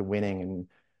addiction to winning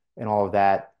and all of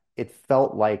that, it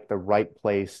felt like the right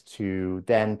place to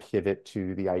then pivot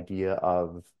to the idea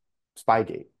of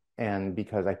Spygate. And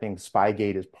because I think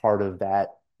Spygate is part of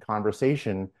that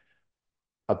conversation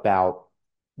about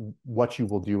what you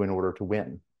will do in order to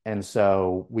win. And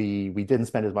so we didn't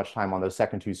spend as much time on those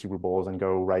second two Super Bowls and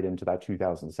go right into that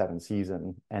 2007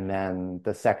 season. And then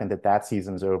the second that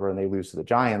season's over and they lose to the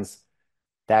Giants,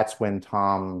 that's when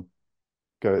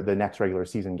the next regular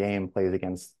season game plays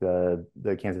against the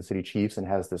Kansas City Chiefs and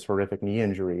has this horrific knee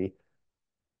injury.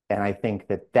 And I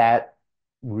think that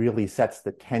really sets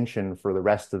the tension for the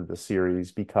rest of the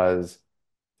series, because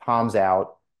Tom's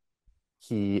out.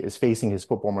 He is facing his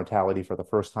football mortality for the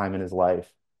first time in his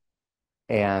life.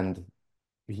 And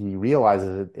he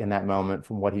realizes it in that moment,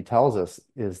 from what he tells us,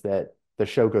 is that the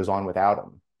show goes on without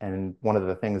him. And one of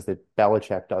the things that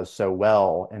Belichick does so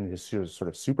well, and his sort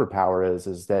of superpower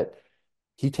is that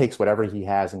he takes whatever he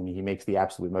has and he makes the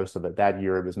absolute most of it. That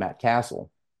year it was Matt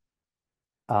Castle.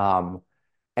 And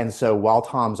so while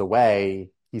Tom's away,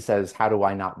 he says, how do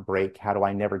I not break? How do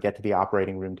I never get to the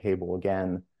operating room table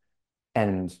again?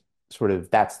 And sort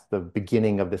of that's the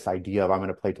beginning of this idea of I'm going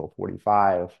to play till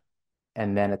 45.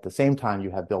 And then at the same time,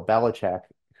 you have Bill Belichick,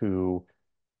 who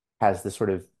has this sort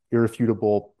of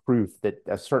irrefutable proof that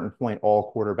at a certain point,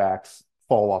 all quarterbacks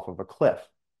fall off of a cliff.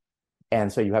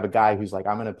 And so you have a guy who's like,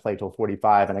 I'm going to play till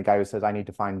 45, and a guy who says, I need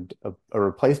to find a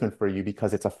replacement for you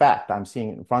because it's a fact. I'm seeing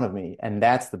it in front of me. And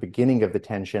that's the beginning of the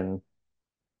tension.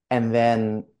 And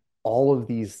then all of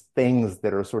these things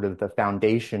that are sort of the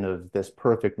foundation of this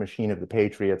perfect machine of the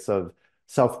Patriots, of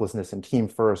selflessness and team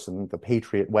first and the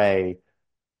Patriot way,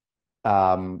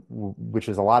 which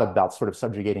is a lot about sort of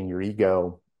subjugating your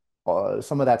ego.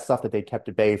 Some of that stuff that they kept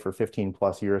at bay for 15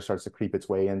 plus years starts to creep its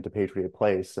way into Patriot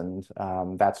Place. And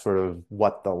that's sort of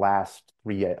what the last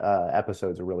three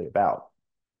episodes are really about.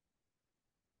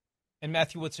 And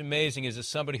Matthew, what's amazing is, as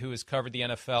somebody who has covered the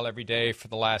NFL every day for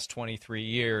the last 23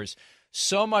 years,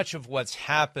 so much of what's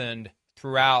happened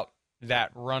throughout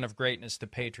that run of greatness the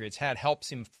Patriots had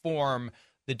helps inform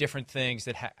the different things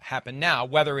that happen now,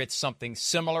 whether it's something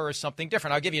similar or something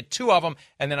different. I'll give you two of them,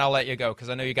 and then I'll let you go, because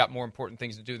I know you got more important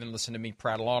things to do than listen to me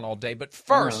prattle on all day. But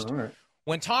first,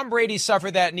 when Tom Brady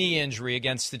suffered that knee injury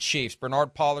against the Chiefs,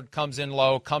 Bernard Pollard comes in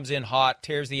low, comes in hot,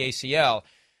 tears the ACL.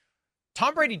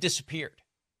 Tom Brady disappeared.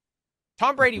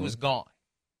 Tom Brady was gone.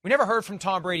 We never heard from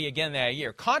Tom Brady again that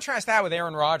year. Contrast that with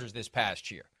Aaron Rodgers this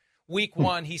past year. Week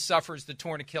one, he suffers the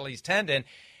torn Achilles tendon.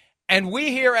 And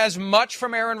we hear as much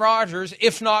from Aaron Rodgers,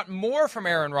 if not more from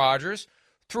Aaron Rodgers,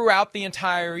 throughout the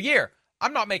entire year.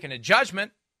 I'm not making a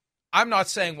judgment. I'm not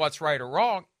saying what's right or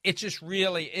wrong. It just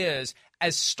really is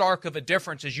as stark of a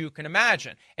difference as you can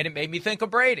imagine. And it made me think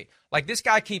of Brady. Like, this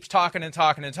guy keeps talking and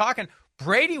talking and talking.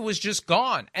 Brady was just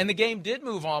gone, and the game did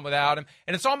move on without him.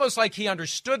 And it's almost like he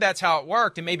understood that's how it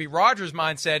worked. And maybe Rodgers'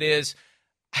 mindset is,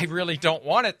 I really don't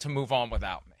want it to move on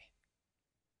without me.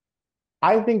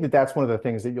 I think that's one of the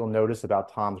things that you'll notice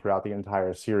about Tom throughout the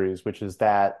entire series, which is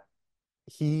that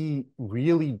he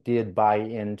really did buy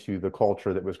into the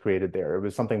culture that was created there. It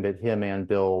was something that him and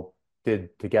Bill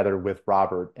did together with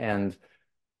Robert. And,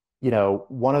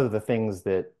 one of the things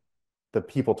that the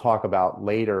people talk about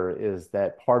later is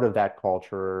that part of that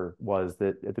culture was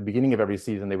that at the beginning of every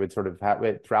season, they would sort of have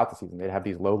it throughout the season, they'd have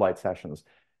these low light sessions.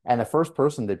 And the first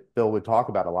person that Bill would talk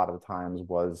about a lot of the times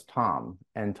was Tom.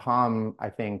 And Tom, I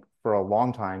think, for a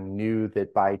long time knew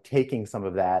that by taking some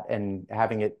of that and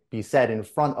having it be said in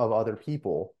front of other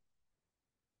people,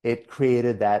 it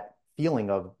created that feeling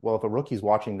of, well, if a rookie's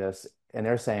watching this and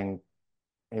they're saying,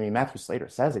 I mean, Matthew Slater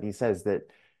says it, he says that,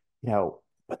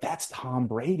 but that's Tom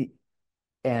Brady.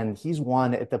 And he's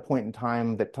won at the point in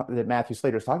time that Matthew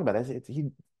Slater's talking about.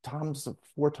 Tom's a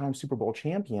four-time Super Bowl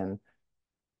champion.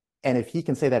 And if he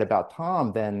can say that about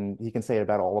Tom, then he can say it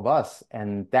about all of us.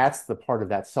 And that's the part of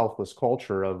that selfless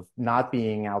culture of not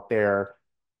being out there.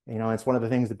 It's one of the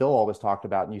things that Bill always talked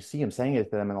about, and you see him saying it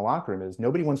to them in the locker room, is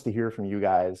nobody wants to hear from you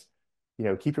guys.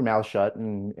 Keep your mouth shut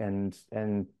and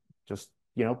just,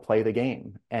 play the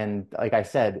game. And like I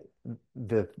said,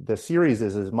 the series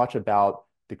is as much about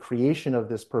the creation of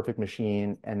this perfect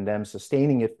machine and them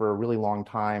sustaining it for a really long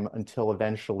time until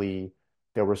eventually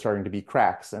there were starting to be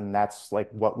cracks. And that's like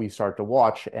what we start to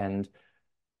watch and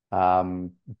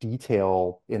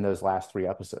detail in those last 3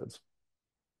 episodes.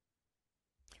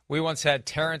 We once had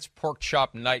Terrence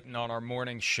Porkchop Knighton on our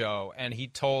morning show, and he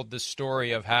told the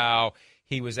story of how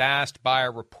he was asked by a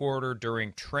reporter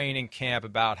during training camp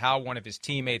about how one of his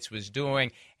teammates was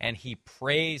doing, and he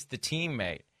praised the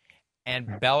teammate. And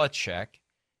Belichick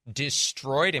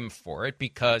destroyed him for it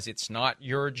because it's not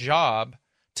your job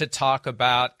to talk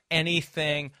about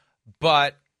anything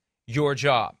but your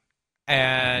job.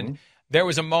 And there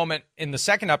was a moment in the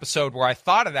second episode where I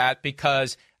thought of that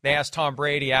because they asked Tom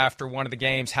Brady after one of the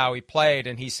games how he played,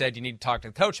 and he said, you need to talk to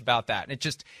the coach about that.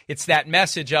 And it's that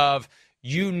message of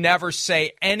you never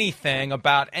say anything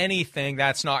about anything.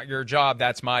 That's not your job.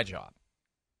 That's my job.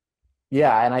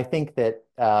 Yeah, and I think that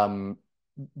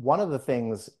one of the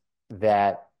things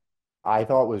that I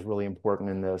thought was really important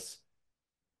in this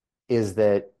is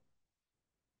that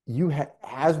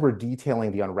as we're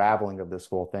detailing the unraveling of this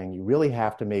whole thing, you really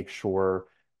have to make sure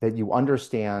that you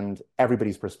understand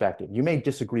everybody's perspective. You may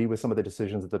disagree with some of the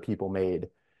decisions that the people made,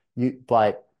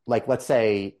 but like, let's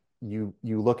say you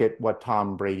look at what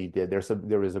Tom Brady did.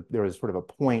 There was sort of a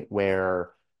point where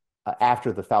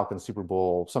after the Falcons Super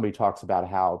Bowl, somebody talks about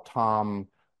how Tom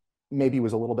maybe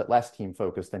was a little bit less team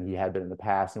focused than he had been in the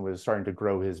past and was starting to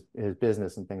grow his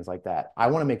business and things like that. I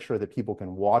want to make sure that people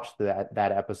can watch that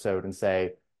episode and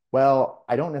say, well,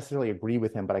 I don't necessarily agree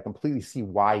with him, but I completely see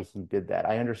why he did that.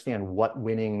 I understand what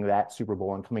winning that Super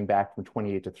Bowl and coming back from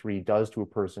 28-3 does to a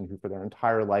person who for their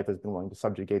entire life has been willing to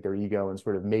subjugate their ego and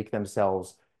sort of make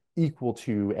themselves equal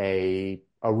to a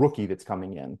rookie that's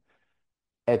coming in.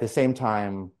 At the same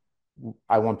time,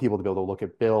 I want people to be able to look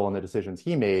at Bill and the decisions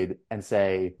he made and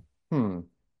say,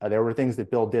 there were things that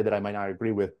Bill did that I might not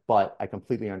agree with, but I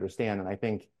completely understand. And I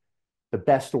think the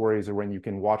best stories are when you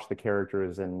can watch the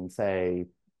characters and say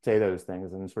those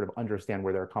things and sort of understand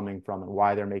where they're coming from and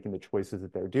why they're making the choices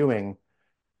that they're doing,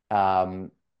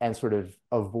 and sort of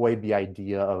avoid the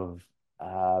idea of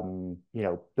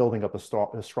building up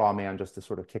a straw man just to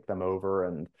sort of kick them over.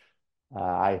 And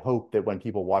I hope that when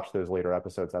people watch those later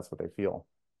episodes, that's what they feel.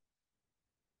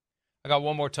 I got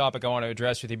one more topic I want to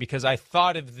address with you because I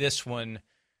thought of this one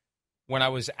when I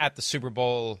was at the Super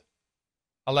Bowl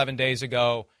 11 days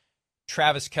ago.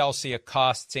 Travis Kelce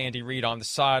accosts Andy Reid on the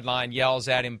sideline, yells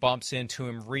at him, bumps into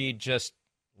him. Reid just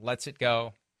lets it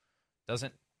go,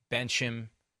 doesn't bench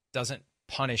him, doesn't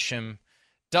punish him,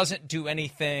 doesn't do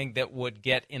anything that would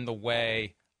get in the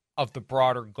way of the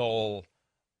broader goal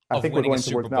of winning a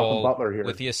Super Bowl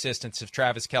with the assistance of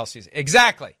Travis Kelce.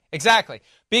 Exactly.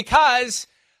 Because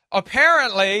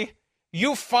apparently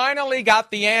you finally got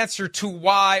the answer to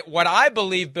why what I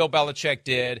believe Bill Belichick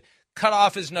did, cut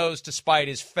off his nose to spite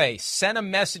his face, sent a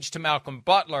message to Malcolm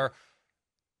Butler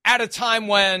at a time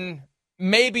when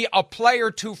maybe a play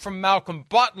or two from Malcolm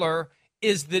Butler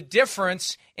is the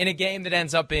difference in a game that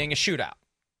ends up being a shootout.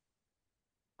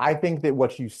 I think that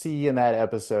what you see in that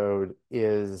episode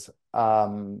is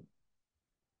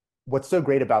what's so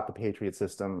great about the Patriot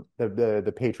system,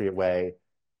 the Patriot way,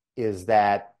 is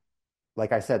that,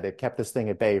 like I said, they kept this thing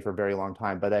at bay for a very long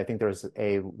time. But I think there's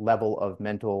a level of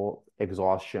mental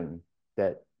exhaustion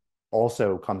that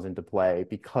also comes into play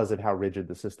because of how rigid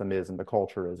the system is and the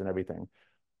culture is and everything.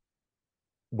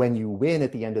 When you win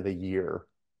at the end of the year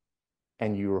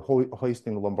and you're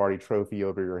hoisting the Lombardi Trophy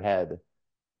over your head,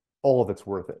 all of it's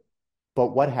worth it.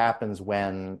 But what happens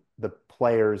when the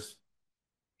players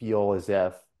feel as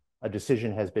if a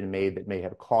decision has been made that may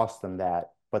have cost them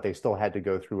that, but they still had to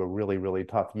go through a really, really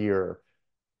tough year?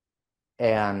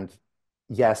 And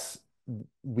yes,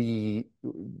 we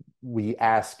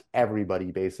ask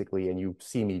everybody basically, and you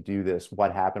see me do this,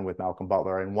 what happened with Malcolm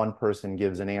Butler, and one person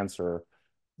gives an answer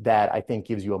that I think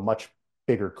gives you a much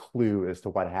bigger clue as to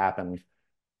what happened.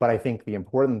 But I think the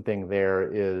important thing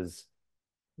there is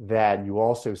that you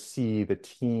also see the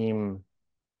team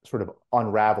sort of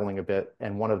unraveling a bit.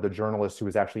 And one of the journalists who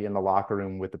was actually in the locker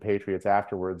room with the Patriots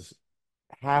afterwards,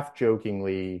 half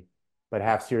jokingly, but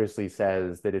half seriously,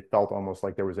 says that it felt almost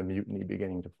like there was a mutiny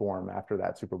beginning to form after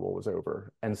that Super Bowl was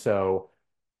over. And so,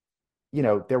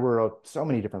 there were so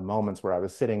many different moments where I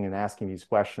was sitting and asking these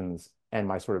questions and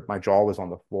my jaw was on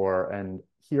the floor, and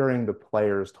hearing the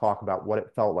players talk about what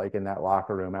it felt like in that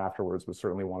locker room afterwards was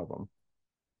certainly one of them.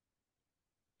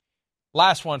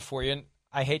 Last one for you. And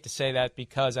I hate to say that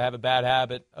because I have a bad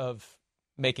habit of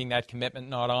making that commitment,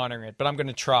 not honoring it, but I'm going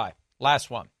to try. Last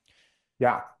one.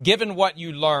 Yeah. Given what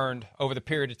you learned over the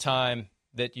period of time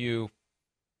that you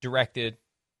directed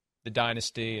the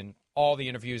Dynasty and all the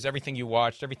interviews, everything you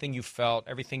watched, everything you felt,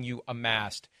 everything you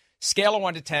amassed. Scale of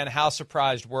 1 to 10, how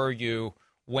surprised were you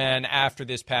when, after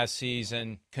this past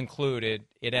season concluded,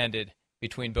 it ended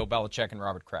between Bill Belichick and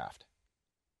Robert Kraft?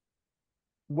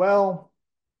 Well,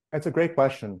 that's a great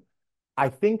question. I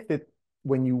think that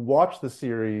when you watch the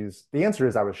series, the answer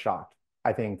is I was shocked.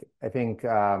 I think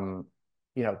Bill's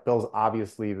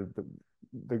obviously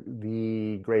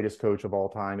the greatest coach of all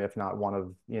time, if not one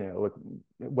of,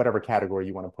 whatever category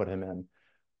you want to put him in.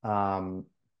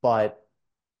 But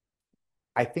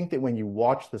I think that when you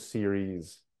watch the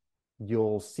series,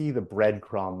 you'll see the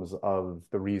breadcrumbs of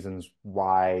the reasons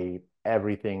why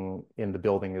everything in the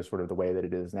building is sort of the way that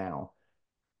it is now.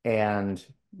 And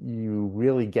you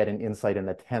really get an insight in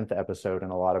the 10th episode in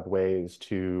a lot of ways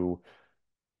to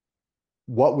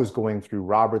what was going through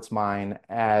Robert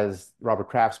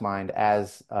Kraft's mind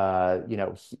as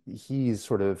he's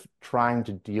sort of trying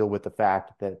to deal with the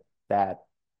fact that that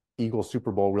Eagles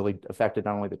Super Bowl really affected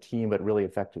not only the team, but really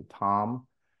affected Tom.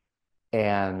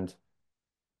 And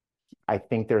I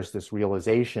think there's this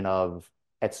realization of,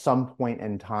 at some point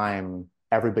in time,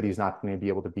 everybody's not going to be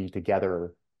able to be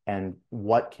together. And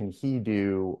what can he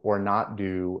do or not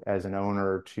do as an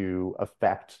owner to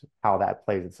affect how that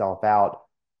plays itself out?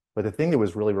 But the thing that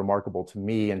was really remarkable to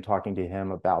me in talking to him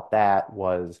about that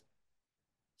was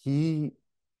he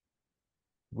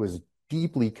was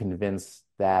deeply convinced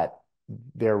that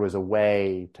there was a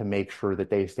way to make sure that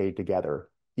they stayed together,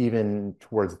 even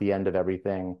towards the end of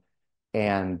everything.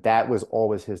 And that was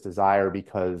always his desire,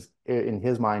 because in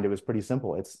his mind, it was pretty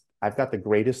simple. I've got the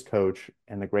greatest coach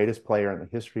and the greatest player in the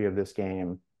history of this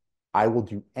game. I will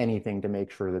do anything to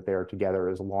make sure that they're together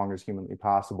as long as humanly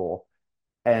possible.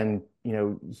 And,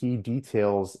 he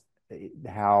details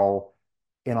how,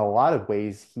 in a lot of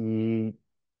ways, he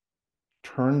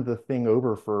turned the thing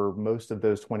over for most of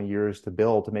those 20 years to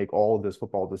Bill to make all of those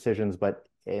football decisions. But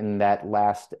in that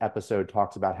last episode,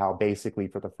 talks about how basically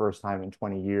for the first time in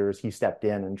 20 years, he stepped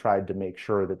in and tried to make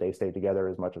sure that they stayed together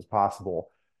as much as possible.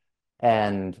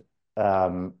 And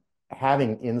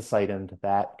having insight into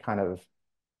that kind of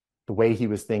the way he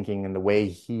was thinking and the way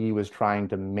he was trying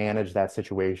to manage that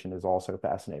situation is also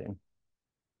fascinating.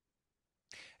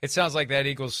 It sounds like that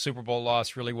Eagles Super Bowl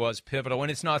loss really was pivotal,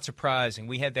 and it's not surprising.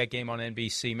 We had that game on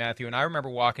NBC, Matthew, and I remember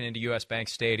walking into U.S. Bank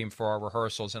Stadium for our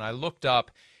rehearsals, and I looked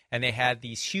up, and they had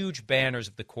these huge banners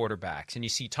of the quarterbacks, and you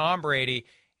see Tom Brady,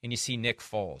 and you see Nick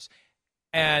Foles.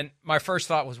 And my first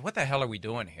thought was, what the hell are we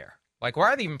doing here? Like, why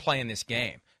are they even playing this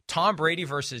game? Tom Brady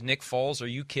versus Nick Foles, are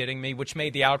you kidding me? Which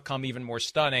made the outcome even more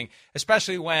stunning,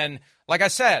 especially when, like I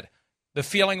said, the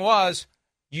feeling was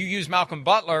you use Malcolm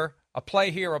Butler, a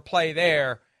play here, a play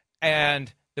there,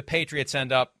 and the Patriots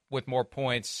end up with more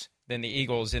points than the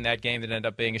Eagles in that game that ended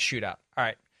up being a shootout. All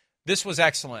right, this was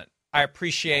excellent. I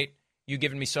appreciate you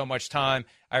giving me so much time.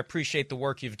 I appreciate the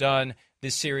work you've done.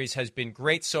 This series has been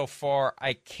great so far.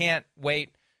 I can't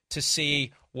wait to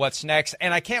see what's next,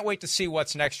 and I can't wait to see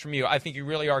what's next from you. I think you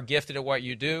really are gifted at what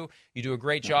you do. You do a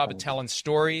great job at telling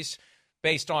stories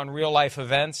based on real-life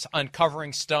events,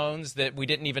 uncovering stones that we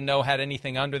didn't even know had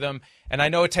anything under them. And I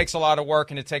know it takes a lot of work,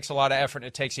 and it takes a lot of effort, and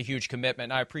it takes a huge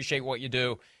commitment. And I appreciate what you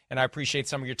do, and I appreciate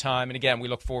some of your time. And again, we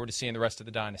look forward to seeing the rest of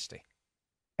the Dynasty.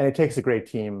 And it takes a great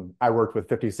team. I worked with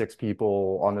 56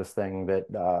 people on this thing that,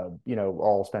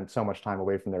 all spent so much time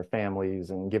away from their families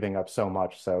and giving up so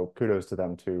much. So kudos to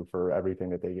them, too, for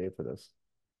everything that they gave for this.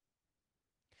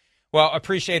 Well,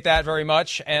 appreciate that very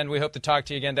much, and we hope to talk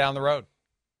to you again down the road.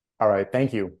 All right.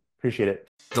 Thank you. Appreciate it.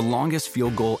 The longest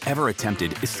field goal ever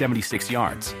attempted is 76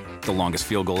 yards. The longest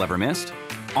field goal ever missed?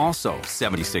 Also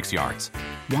 76 yards.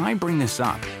 Why bring this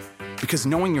up? Because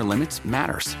knowing your limits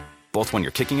matters, both when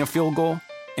you're kicking a field goal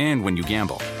and when you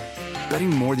gamble.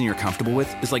 Betting more than you're comfortable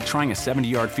with is like trying a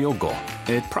 70-yard field goal.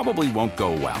 It probably won't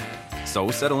go well. So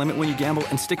set a limit when you gamble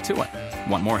and stick to it.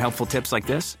 Want more helpful tips like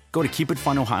this? Go to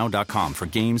keepitfunohio.com for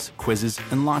games, quizzes,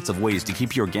 and lots of ways to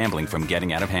keep your gambling from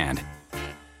getting out of hand.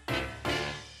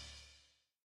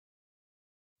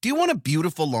 Do you want a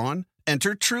beautiful lawn?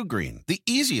 Enter True Green, the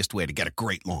easiest way to get a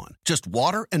great lawn. Just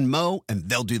water and mow, and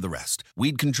they'll do the rest.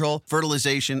 Weed control,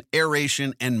 fertilization,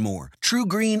 aeration, and more. True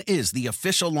Green is the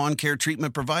official lawn care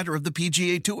treatment provider of the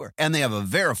PGA Tour, and they have a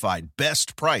verified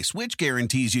best price, which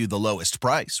guarantees you the lowest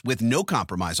price with no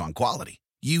compromise on quality.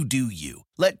 You do you.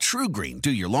 Let True Green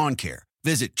do your lawn care.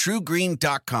 Visit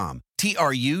truegreen.com,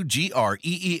 TRUGREEN.com,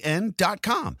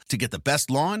 to get the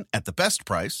best lawn at the best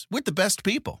price with the best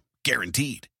people.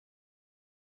 Guaranteed.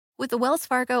 With the Wells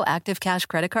Fargo Active Cash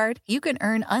Credit Card, you can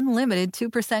earn unlimited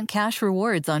 2% cash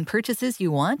rewards on purchases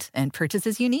you want and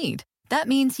purchases you need. That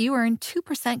means you earn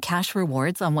 2% cash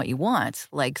rewards on what you want,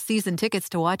 like season tickets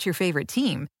to watch your favorite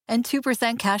team, and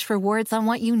 2% cash rewards on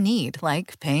what you need,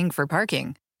 like paying for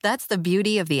parking. That's the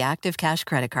beauty of the Active Cash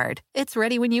credit card. It's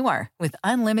ready when you are, with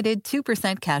unlimited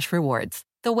 2% cash rewards.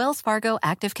 The Wells Fargo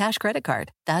Active Cash credit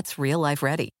card. That's real life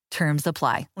ready. Terms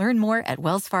apply. Learn more at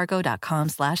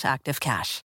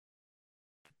wellsfargo.com/activecash.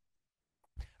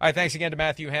 All right, thanks again to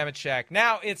Matthew Hamachek.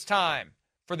 Now it's time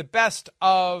for the best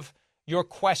of your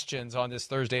questions on this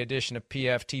Thursday edition of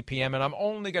PFTPM, and I'm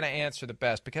only going to answer the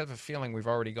best because I have a feeling we've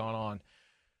already gone on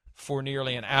for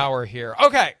nearly an hour here.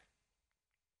 Okay.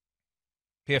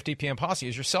 PFTPM Posse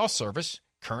is your cell service,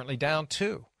 currently down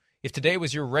too. If today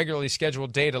was your regularly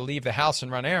scheduled day to leave the house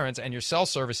and run errands and your cell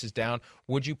service is down,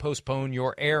 would you postpone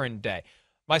your errand day?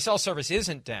 My cell service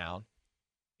isn't down.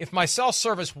 If my cell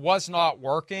service was not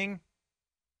working,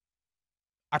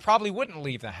 I probably wouldn't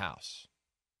leave the house.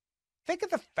 Think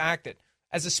of the fact that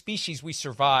as a species we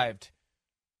survived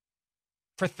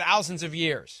for thousands of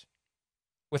years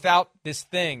without this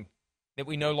thing that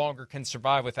we no longer can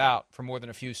survive without for more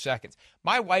than a few seconds.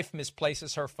 My wife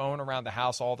misplaces her phone around the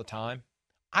house all the time.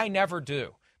 I never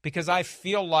do because I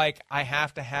feel like I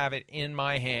have to have it in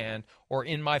my hand or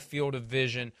in my field of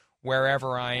vision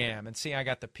wherever I am. And see, I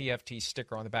got the PFT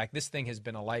sticker on the back. This thing has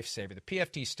been a lifesaver. The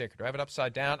PFT sticker. Do I have it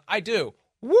upside down? I do.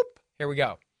 Whoop. Here we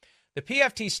go. The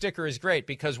PFT sticker is great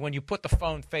because when you put the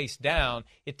phone face down,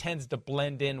 it tends to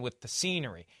blend in with the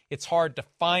scenery. It's hard to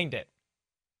find it.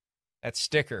 That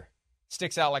sticker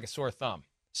sticks out like a sore thumb.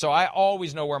 So I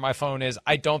always know where my phone is.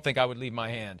 I don't think I would leave my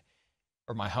hand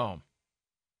or my home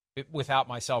without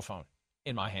my cell phone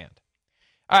in my hand.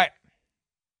 All right.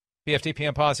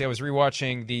 PFTPM Posse, I was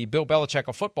rewatching the Bill Belichick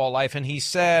of Football Life, and he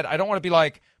said, I don't want to be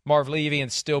like Marv Levy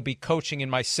and still be coaching in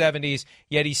my 70s,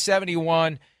 yet he's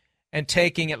 71 and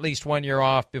taking at least 1 year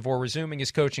off before resuming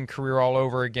his coaching career all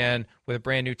over again with a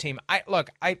brand new team. I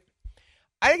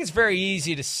think it's very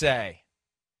easy to say,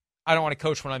 I don't want to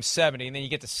coach when I'm 70, and then you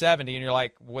get to 70 and you're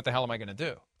like, what the hell am I going to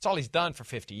do? It's all he's done for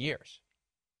 50 years.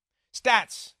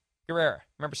 Stats. Guerrera.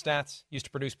 Remember Stats? Used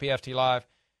to produce PFT Live.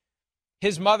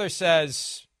 His mother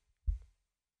says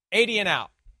 80 and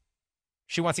out.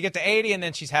 She wants to get to 80 and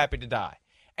then she's happy to die.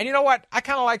 And you know what? I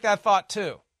kind of like that thought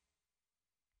too.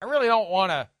 I really don't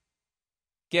want to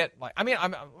get like,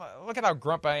 look at how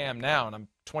grump I am now, and I'm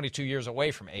 22 years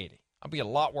away from 80. I'll be a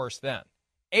lot worse then.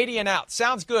 80 and out.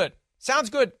 Sounds good. Sounds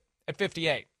good at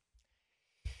 58.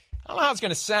 I don't know how it's going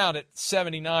to sound at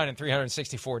 79 and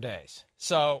 364 days.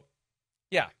 So,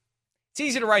 yeah. It's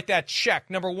easy to write that check,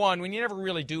 number one, when you never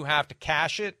really do have to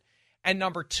cash it. And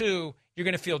number two, you're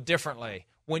going to feel differently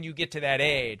when you get to that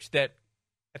age that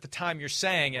at the time you're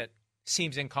saying it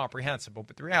seems incomprehensible.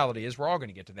 But the reality is we're all going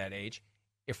to get to that age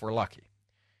if we're lucky.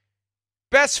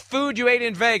 Best food you ate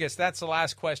in Vegas? That's the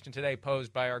last question today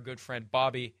posed by our good friend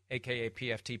Bobby, a.k.a.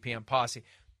 PFTPM Posse.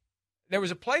 There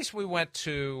was a place we went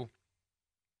to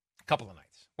a couple of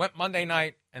nights. Went Monday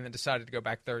night and then decided to go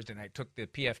back Thursday night. Took the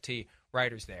PFT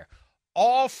writers there.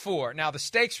 All four. Now, the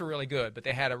steaks were really good, but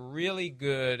they had a really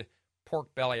good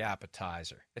pork belly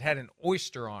appetizer. It had an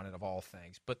oyster on it, of all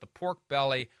things. But the pork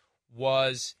belly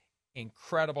was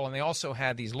incredible. And they also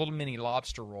had these little mini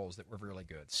lobster rolls that were really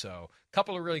good. So a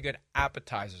couple of really good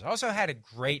appetizers. I also had a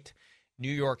great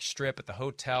New York strip at the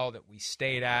hotel that we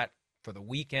stayed at for the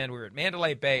weekend. We were at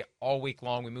Mandalay Bay all week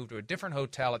long. We moved to a different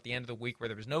hotel at the end of the week where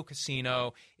there was no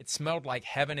casino. It smelled like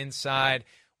heaven inside.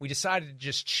 We decided to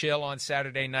just chill on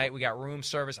Saturday night. We got room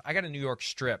service. I got a New York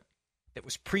strip that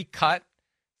was pre-cut.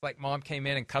 Like Mom came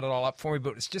in and cut it all up for me, but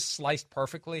it was just sliced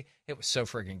perfectly. It was so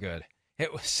friggin' good.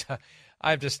 It was,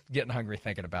 I'm just getting hungry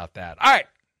thinking about that. All right,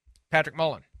 Patrick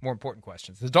Mullen, more important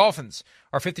questions. The Dolphins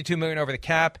are $52 million over the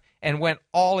cap and went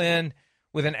all in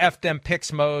with an F-Dem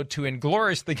picks mode to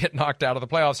ingloriously get knocked out of the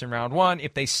playoffs in round one.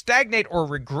 If they stagnate or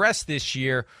regress this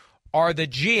year, are the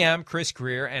GM, Chris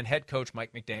Greer, and head coach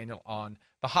Mike McDaniel on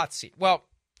the hot seat? Well,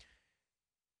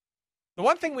 the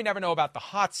one thing we never know about the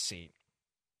hot seat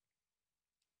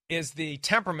is the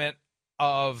temperament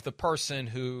of the person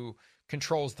who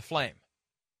controls the flame.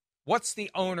 What's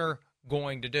the owner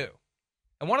going to do?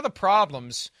 And one of the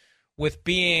problems with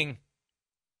being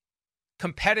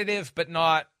competitive but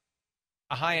not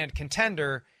a high-end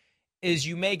contender is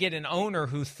you may get an owner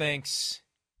who thinks,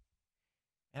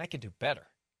 and I could do better.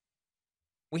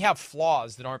 We have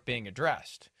flaws that aren't being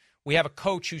addressed. We have a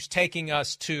coach who's taking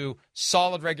us to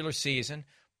solid regular season,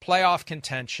 playoff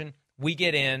contention. We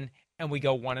get in and we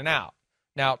go 1-and-out.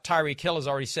 Now, Tyreek Hill has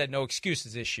already said no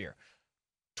excuses this year.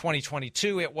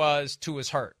 2022, it was Tua's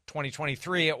hurt.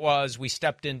 2023, it was we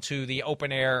stepped into the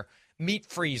open-air meat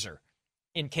freezer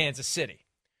in Kansas City.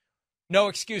 No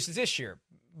excuses this year.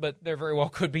 but there very well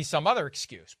could be some other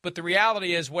excuse. But the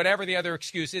reality is, whatever the other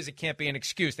excuse is, it can't be an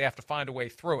excuse. They have to find a way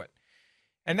through it.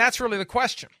 And that's really the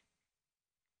question.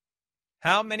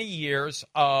 How many years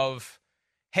of,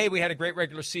 hey, we had a great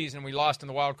regular season and we lost in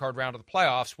the wild card round of the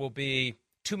playoffs will be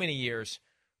too many years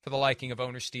for the liking of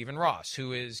owner Stephen Ross,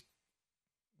 who is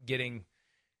getting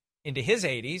into his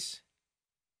 80s.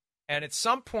 And at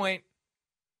some point,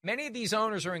 many of these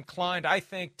owners are inclined, I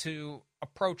think, to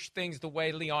approach things the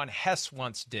way Leon Hess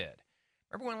once did.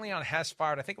 Remember when Leon Hess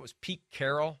fired, I think it was Pete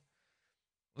Carroll?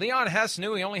 Leon Hess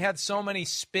knew he only had so many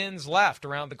spins left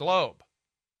around the globe,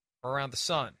 or around the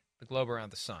sun, the globe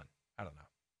around the sun. I don't know.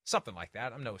 Something like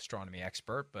that. I'm no astronomy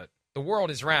expert, but the world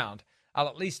is round. I'll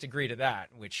at least agree to that,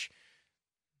 which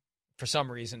for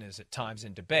some reason is at times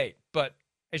in debate. But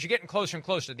as you're getting closer and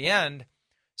closer to the end,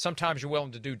 sometimes you're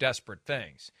willing to do desperate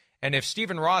things. And if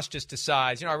Stephen Ross just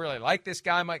decides, I really like this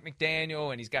guy, Mike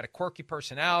McDaniel, and he's got a quirky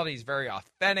personality, he's very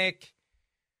authentic,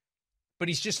 but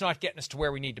he's just not getting us to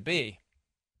where we need to be,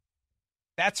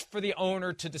 that's for the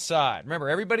owner to decide. Remember,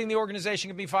 everybody in the organization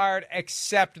can be fired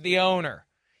except the owner.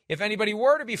 If anybody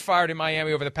were to be fired in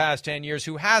Miami over the past 10 years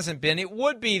who hasn't been, it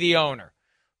would be the owner.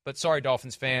 But sorry,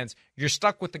 Dolphins fans, you're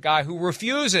stuck with the guy who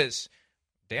refuses.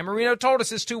 Dan Marino told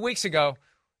us this 2 weeks ago.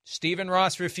 Stephen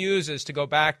Ross refuses to go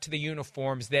back to the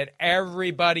uniforms that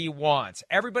everybody wants.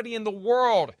 Everybody in the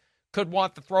world could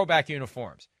want the throwback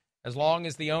uniforms, as long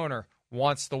as the owner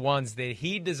wants the ones that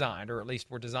he designed, or at least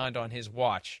were designed on his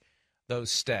watch. Those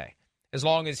stay. As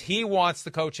long as he wants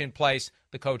the coach in place,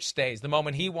 the coach stays. The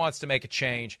moment he wants to make a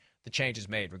change, the change is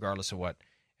made, regardless of what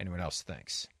anyone else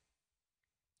thinks.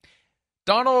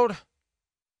 Donald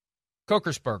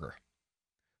Kokersberger.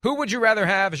 Who would you rather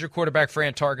have as your quarterback,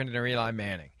 Fran Tarkenton or Eli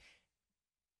Manning?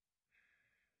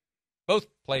 Both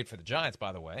played for the Giants,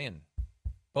 by the way, and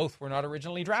both were not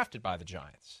originally drafted by the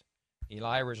Giants.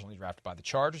 Eli originally drafted by the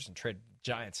Chargers and traded the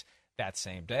Giants that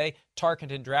same day.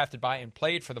 Tarkenton drafted by and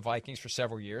played for the Vikings for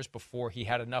several years before he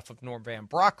had enough of Norm Van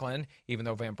Brocklin, even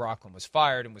though Van Brocklin was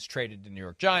fired and was traded to the New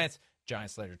York Giants.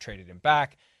 Giants later traded him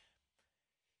back.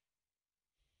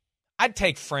 I'd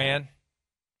take Fran.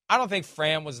 I don't think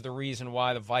Fran was the reason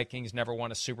why the Vikings never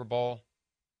won a Super Bowl.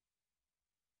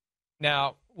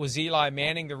 Now, was Eli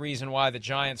Manning the reason why the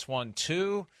Giants won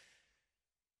two?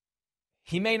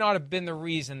 He may not have been the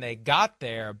reason they got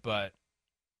there, but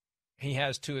he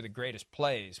has two of the greatest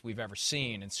plays we've ever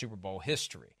seen in Super Bowl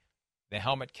history. The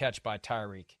helmet catch by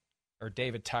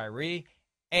David Tyree,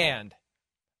 and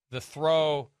the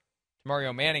throw to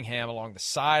Mario Manningham along the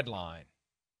sideline.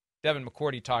 Devin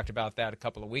McCourty talked about that a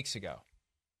couple of weeks ago.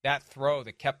 That throw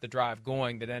that kept the drive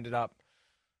going that ended up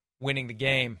winning the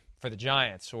game for the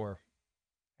Giants. Or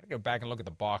I got to go back and look at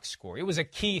the box score. It was a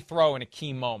key throw in a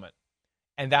key moment.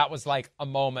 And that was like a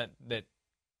moment that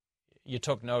you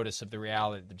took notice of the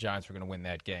reality that the Giants were going to win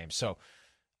that game. So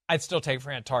I'd still take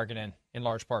Fran Tarkenton, in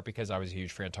large part because I was a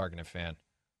huge Fran Tarkenton fan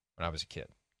when I was a kid.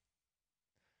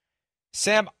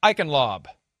 Sam Eichenlaub,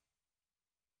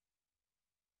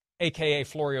 a.k.a.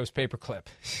 Florio's Paperclip.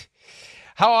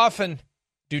 How often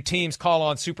do teams call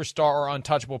on superstar or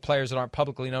untouchable players that aren't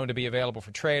publicly known to be available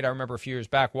for trade? I remember a few years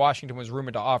back, Washington was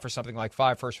rumored to offer something like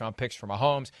 5 first-round picks for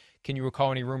Mahomes. Can you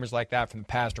recall any rumors like that from the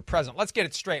past or present? Let's get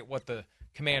it straight what the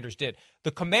Commanders did.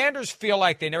 The Commanders feel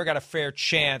like they never got a fair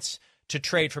chance to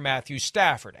trade for Matthew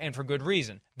Stafford, and for good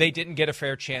reason. They didn't get a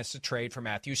fair chance to trade for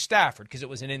Matthew Stafford because it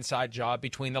was an inside job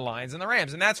between the Lions and the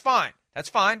Rams, and that's fine. That's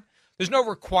fine. There's no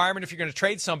requirement if you're going to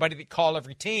trade somebody that call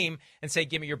every team and say,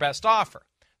 give me your best offer.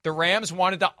 The Rams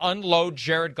wanted to unload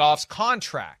Jared Goff's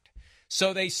contract.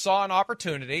 So they saw an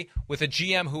opportunity with a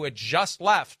GM who had just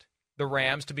left the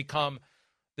Rams to become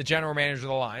the general manager of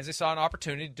the Lions. They saw an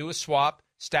opportunity to do a swap,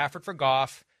 Stafford for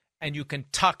Goff, and you can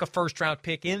tuck a first-round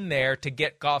pick in there to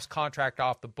get Goff's contract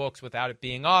off the books without it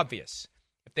being obvious.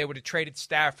 If they would have traded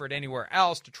Stafford anywhere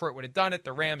else, Detroit would have done it.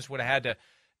 The Rams would have had to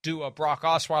do a Brock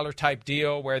Osweiler-type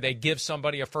deal where they give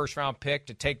somebody a first-round pick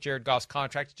to take Jared Goff's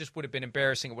contract. It just would have been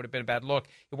embarrassing. It would have been a bad look.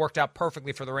 It worked out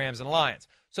perfectly for the Rams and Lions.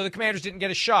 So the Commanders didn't get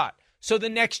a shot. So the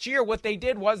next year, what they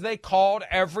did was they called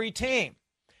every team.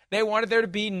 They wanted there to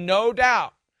be no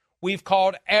doubt. We've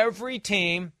called every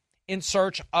team in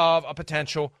search of a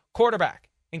potential quarterback,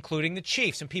 including the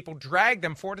Chiefs, and people drag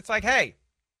them for it. It's like, hey,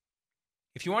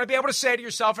 if you want to be able to say to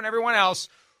yourself and everyone else,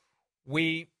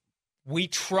 we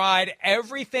tried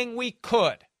everything we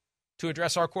could to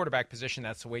address our quarterback position,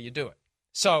 that's the way you do it.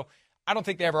 So I don't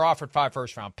think they ever offered 5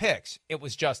 first-round picks. It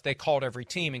was just they called every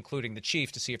team, including the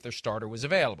Chiefs, to see if their starter was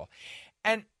available.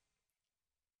 And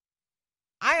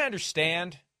I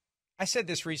understand. I said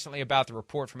this recently about the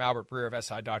report from Albert Breer of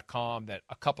SI.com that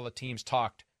a couple of teams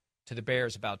talked to the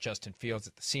Bears about Justin Fields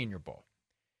at the Senior Bowl.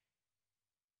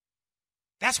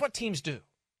 That's what teams do.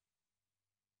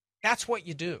 That's what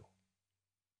you do.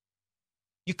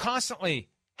 You constantly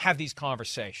have these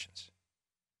conversations.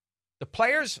 The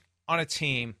players on a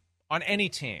team, on any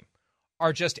team,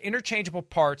 are just interchangeable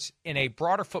parts in a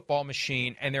broader football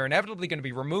machine, and they're inevitably going to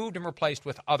be removed and replaced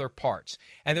with other parts.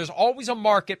 And there's always a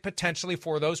market potentially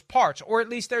for those parts, or at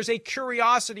least there's a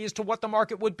curiosity as to what the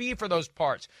market would be for those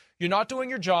parts. You're not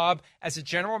doing your job as a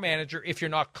general manager if you're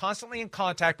not constantly in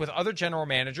contact with other general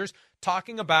managers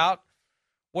talking about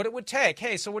what it would take.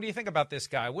 Hey, so what do you think about this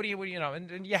guy? What do you know?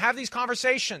 And you have these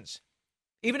conversations,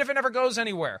 even if it never goes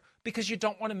anywhere, because you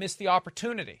don't want to miss the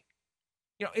opportunity.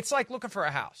 You know, it's like looking for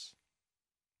a house.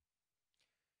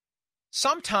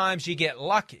 Sometimes you get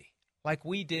lucky, like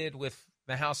we did with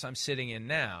the house I'm sitting in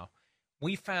now.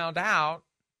 We found out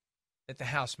that the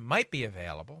house might be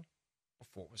available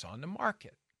before it was on the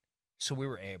market. So we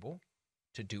were able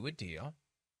to do a deal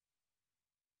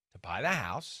to buy the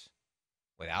house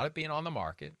without it being on the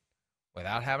market,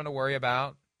 without having to worry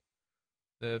about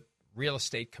the real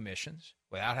estate commissions,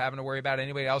 without having to worry about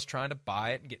anybody else trying to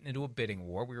buy it and getting into a bidding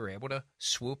war. We were able to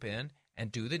swoop in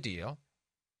and do the deal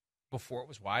before it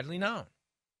was widely known.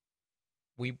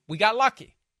 We got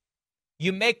lucky.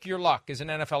 You make your luck as an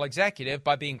NFL executive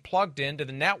by being plugged into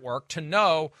the network to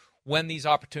know when these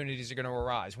opportunities are going to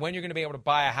arise, when you're going to be able to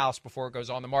buy a house before it goes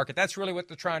on the market. That's really what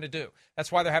they're trying to do.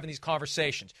 That's why they're having these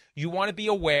conversations. You want to be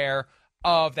aware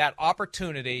of that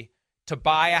opportunity to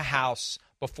buy a house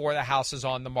before the house is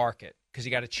on the market, because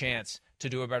you got a chance to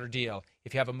do a better deal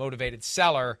if you have a motivated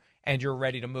seller and you're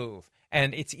ready to move.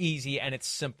 And it's easy and it's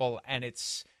simple and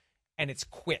it's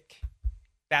quick.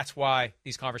 That's why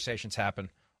these conversations happen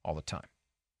all the time.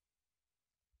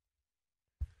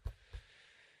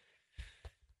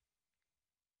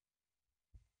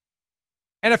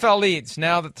 NFL leads.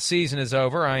 Now that the season is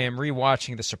over, I am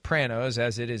rewatching The Sopranos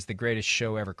as it is the greatest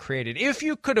show ever created. If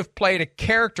you could have played a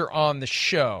character on the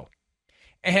show,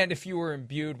 and if you were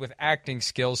imbued with acting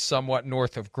skills somewhat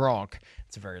north of Gronk,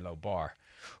 it's a very low bar,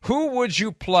 who would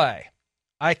you play?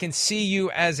 I can see you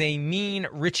as a mean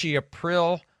Richie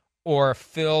Aprile or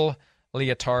Phil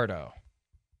Leotardo.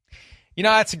 You know,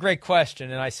 that's a great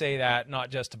question, and I say that not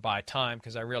just to buy time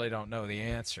because I really don't know the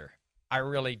answer. I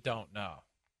really don't know.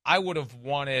 I would have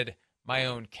wanted my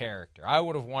own character. I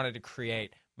would have wanted to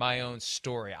create my own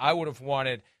story. I would have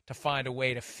wanted to find a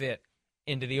way to fit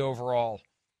into the overall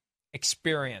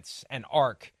experience and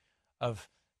arc of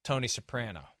Tony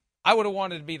Soprano. I would have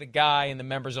wanted to be the guy in the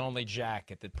members-only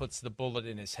jacket that puts the bullet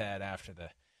in his head after the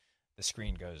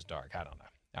screen goes dark. I don't know.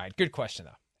 All right, good question,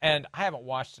 though. And I haven't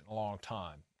watched it in a long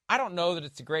time. I don't know that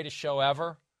it's the greatest show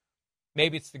ever.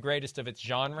 Maybe it's the greatest of its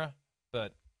genre,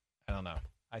 but I don't know.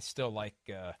 I still like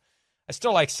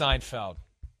Seinfeld,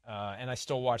 and I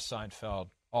still watch Seinfeld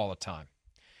all the time.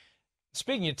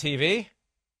 Speaking of TV,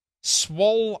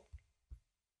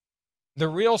 the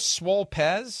real Swole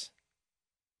Pez.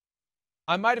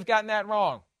 I might have gotten that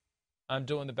wrong. I'm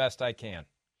doing the best I can.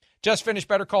 Just finished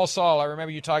Better Call Saul. I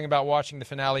remember you talking about watching the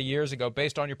finale years ago.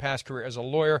 Based on your past career as a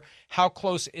lawyer, how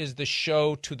close is the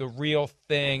show to the real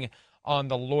thing on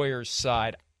the lawyer's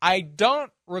side? I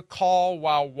don't recall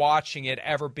while watching it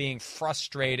ever being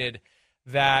frustrated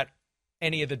that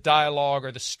any of the dialogue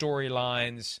or the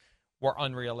storylines were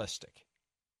unrealistic.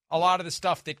 A lot of the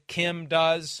stuff that Kim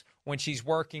does when she's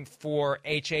working for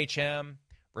HHM,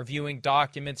 reviewing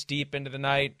documents deep into the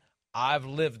night, I've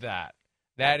lived that.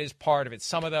 That is part of it.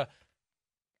 Some of the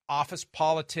office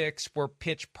politics were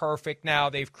pitch perfect. Now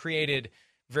they've created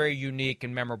very unique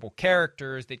and memorable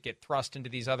characters that get thrust into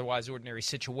these otherwise ordinary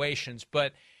situations.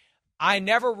 But I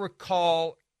never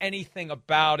recall anything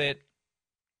about it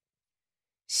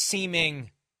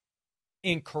seeming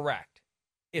incorrect.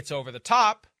 It's over the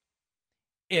top.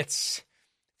 It's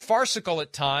farcical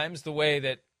at times, the way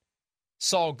that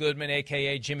Saul Goodman,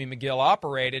 a.k.a. Jimmy McGill,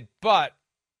 operated. But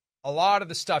a lot of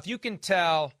the stuff you can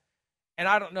tell, and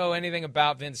I don't know anything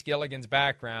about Vince Gilligan's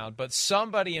background, but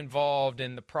somebody involved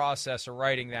in the process of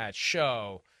writing that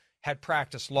show had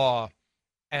practiced law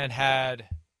and had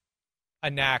a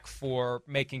knack for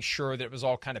making sure that it was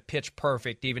all kind of pitch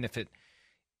perfect, even if it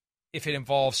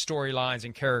involved storylines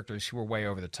and characters who were way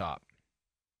over the top.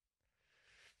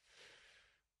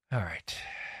 All right.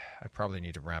 I probably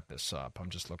need to wrap this up.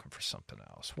 I'm just looking for something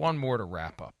else. One more to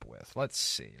wrap up with. Let's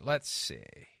see.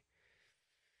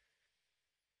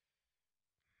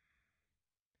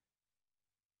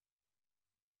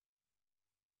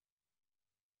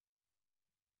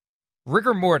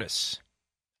 Rigor mortis.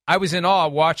 I was in awe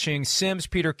watching Sims,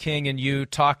 Peter King, and you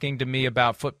talking to me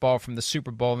about football from the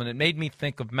Super Bowl, and it made me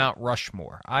think of Mount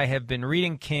Rushmore. I have been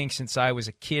reading King since I was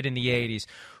a kid in the 80s.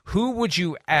 Who would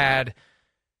you add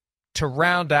to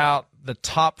round out the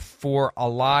top 4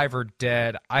 alive or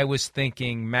dead, I was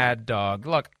thinking Mad Dog.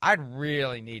 Look, I'd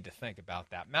really need to think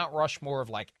about that. Mount Rushmore of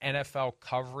like NFL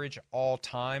coverage all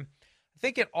time. I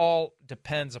think it all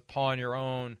depends upon your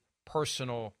own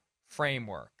personal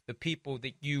framework, the people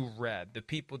that you read, the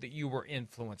people that you were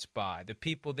influenced by, the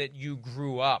people that you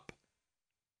grew up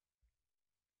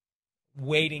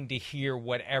waiting to hear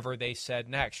whatever they said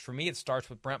next. For me, it starts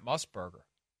with Brent Musburger.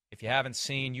 If you haven't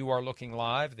seen You Are Looking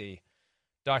Live, the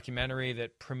documentary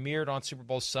that premiered on Super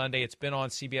Bowl Sunday, it's been on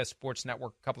CBS Sports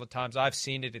Network a couple of times. I've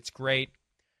seen it. It's great.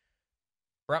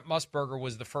 Brent Musburger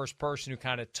was the first person who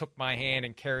kind of took my hand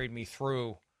and carried me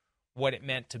through what it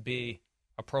meant to be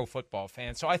a pro football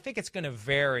fan. So I think it's going to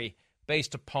vary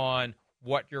based upon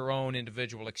what your own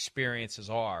individual experiences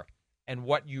are and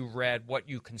what you read, what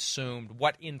you consumed,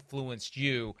 what influenced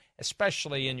you,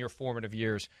 especially in your formative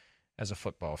years as a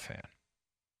football fan.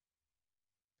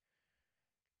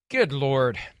 Good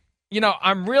Lord. You know,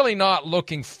 I'm really not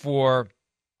looking for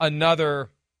another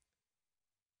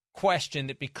question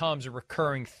that becomes a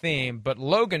recurring theme, but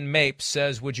Logan Mapes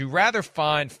says, would you rather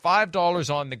find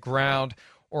 $5 on the ground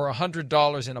or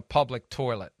 $100 in a public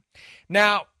toilet?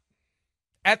 Now,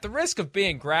 at the risk of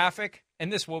being graphic,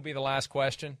 and this will be the last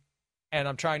question, and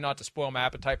I'm trying not to spoil my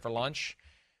appetite for lunch,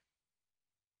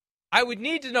 I would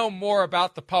need to know more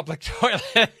about the public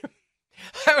toilet.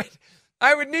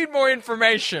 I would need more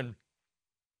information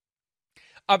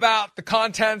about the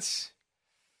contents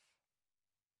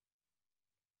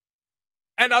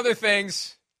and other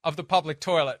things of the public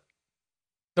toilet.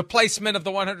 The placement of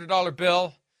the $100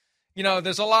 bill. You know,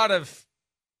 there's a lot of,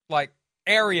 like,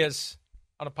 areas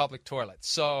on a public toilet.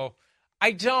 So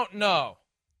I don't know,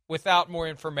 without more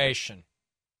information,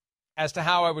 as to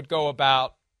how I would go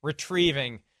about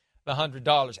retrieving the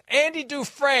 $100. Andy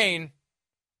Dufresne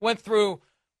went through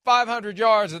 500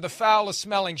 yards of the foulest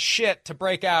smelling shit to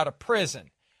break out of prison.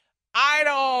 I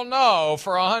don't know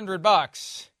for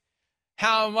 $100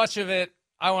 how much of it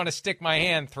I want to stick my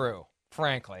hand through,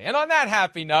 frankly. And on that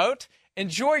happy note,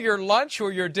 enjoy your lunch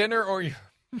or your dinner or your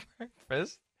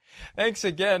breakfast. Thanks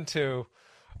again to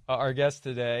our guest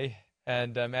today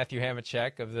and Matthew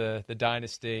Hamachek of the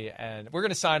Dynasty. And we're going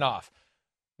to sign off.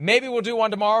 Maybe we'll do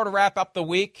one tomorrow to wrap up the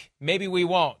week. Maybe we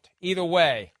won't. Either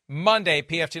way, Monday,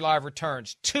 PFT Live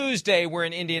returns. Tuesday, we're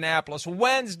in Indianapolis.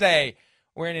 Wednesday,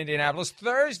 we're in Indianapolis.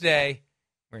 Thursday,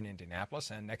 we're in Indianapolis.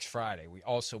 And next Friday, we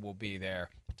also will be there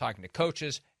talking to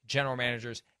coaches, general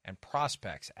managers, and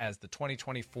prospects as the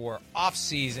 2024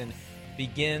 offseason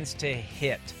begins to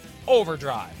hit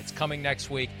overdrive. It's coming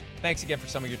next week. Thanks again for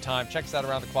some of your time. Check us out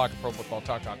around the clock at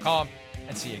ProFootballTalk.com,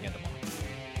 and see you again tomorrow.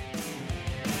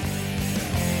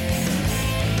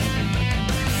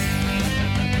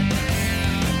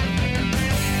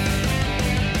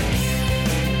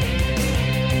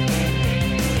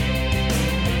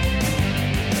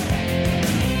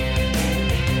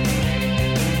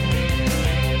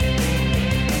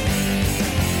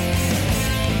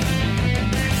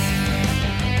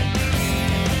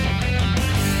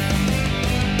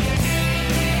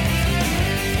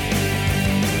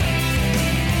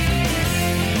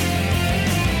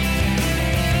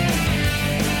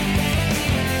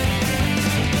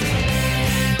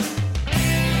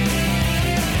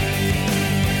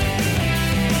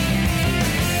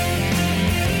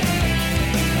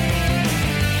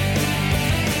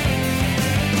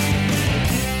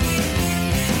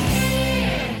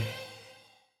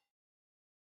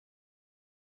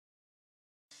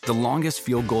 The longest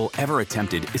field goal ever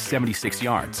attempted is 76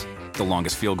 yards. The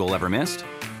longest field goal ever missed?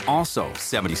 Also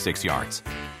 76 yards.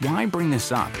 Why bring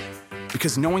this up?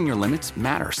 Because knowing your limits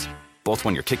matters, both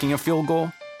when you're kicking a field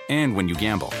goal and when you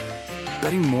gamble.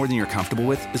 Betting more than you're comfortable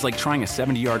with is like trying a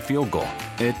 70-yard field goal.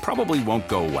 It probably won't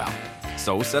go well.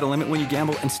 So set a limit when you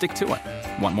gamble and stick to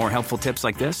it. Want more helpful tips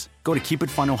like this? Go to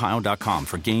keepitfunohio.com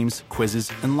for games,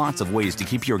 quizzes, and lots of ways to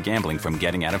keep your gambling from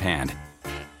getting out of hand.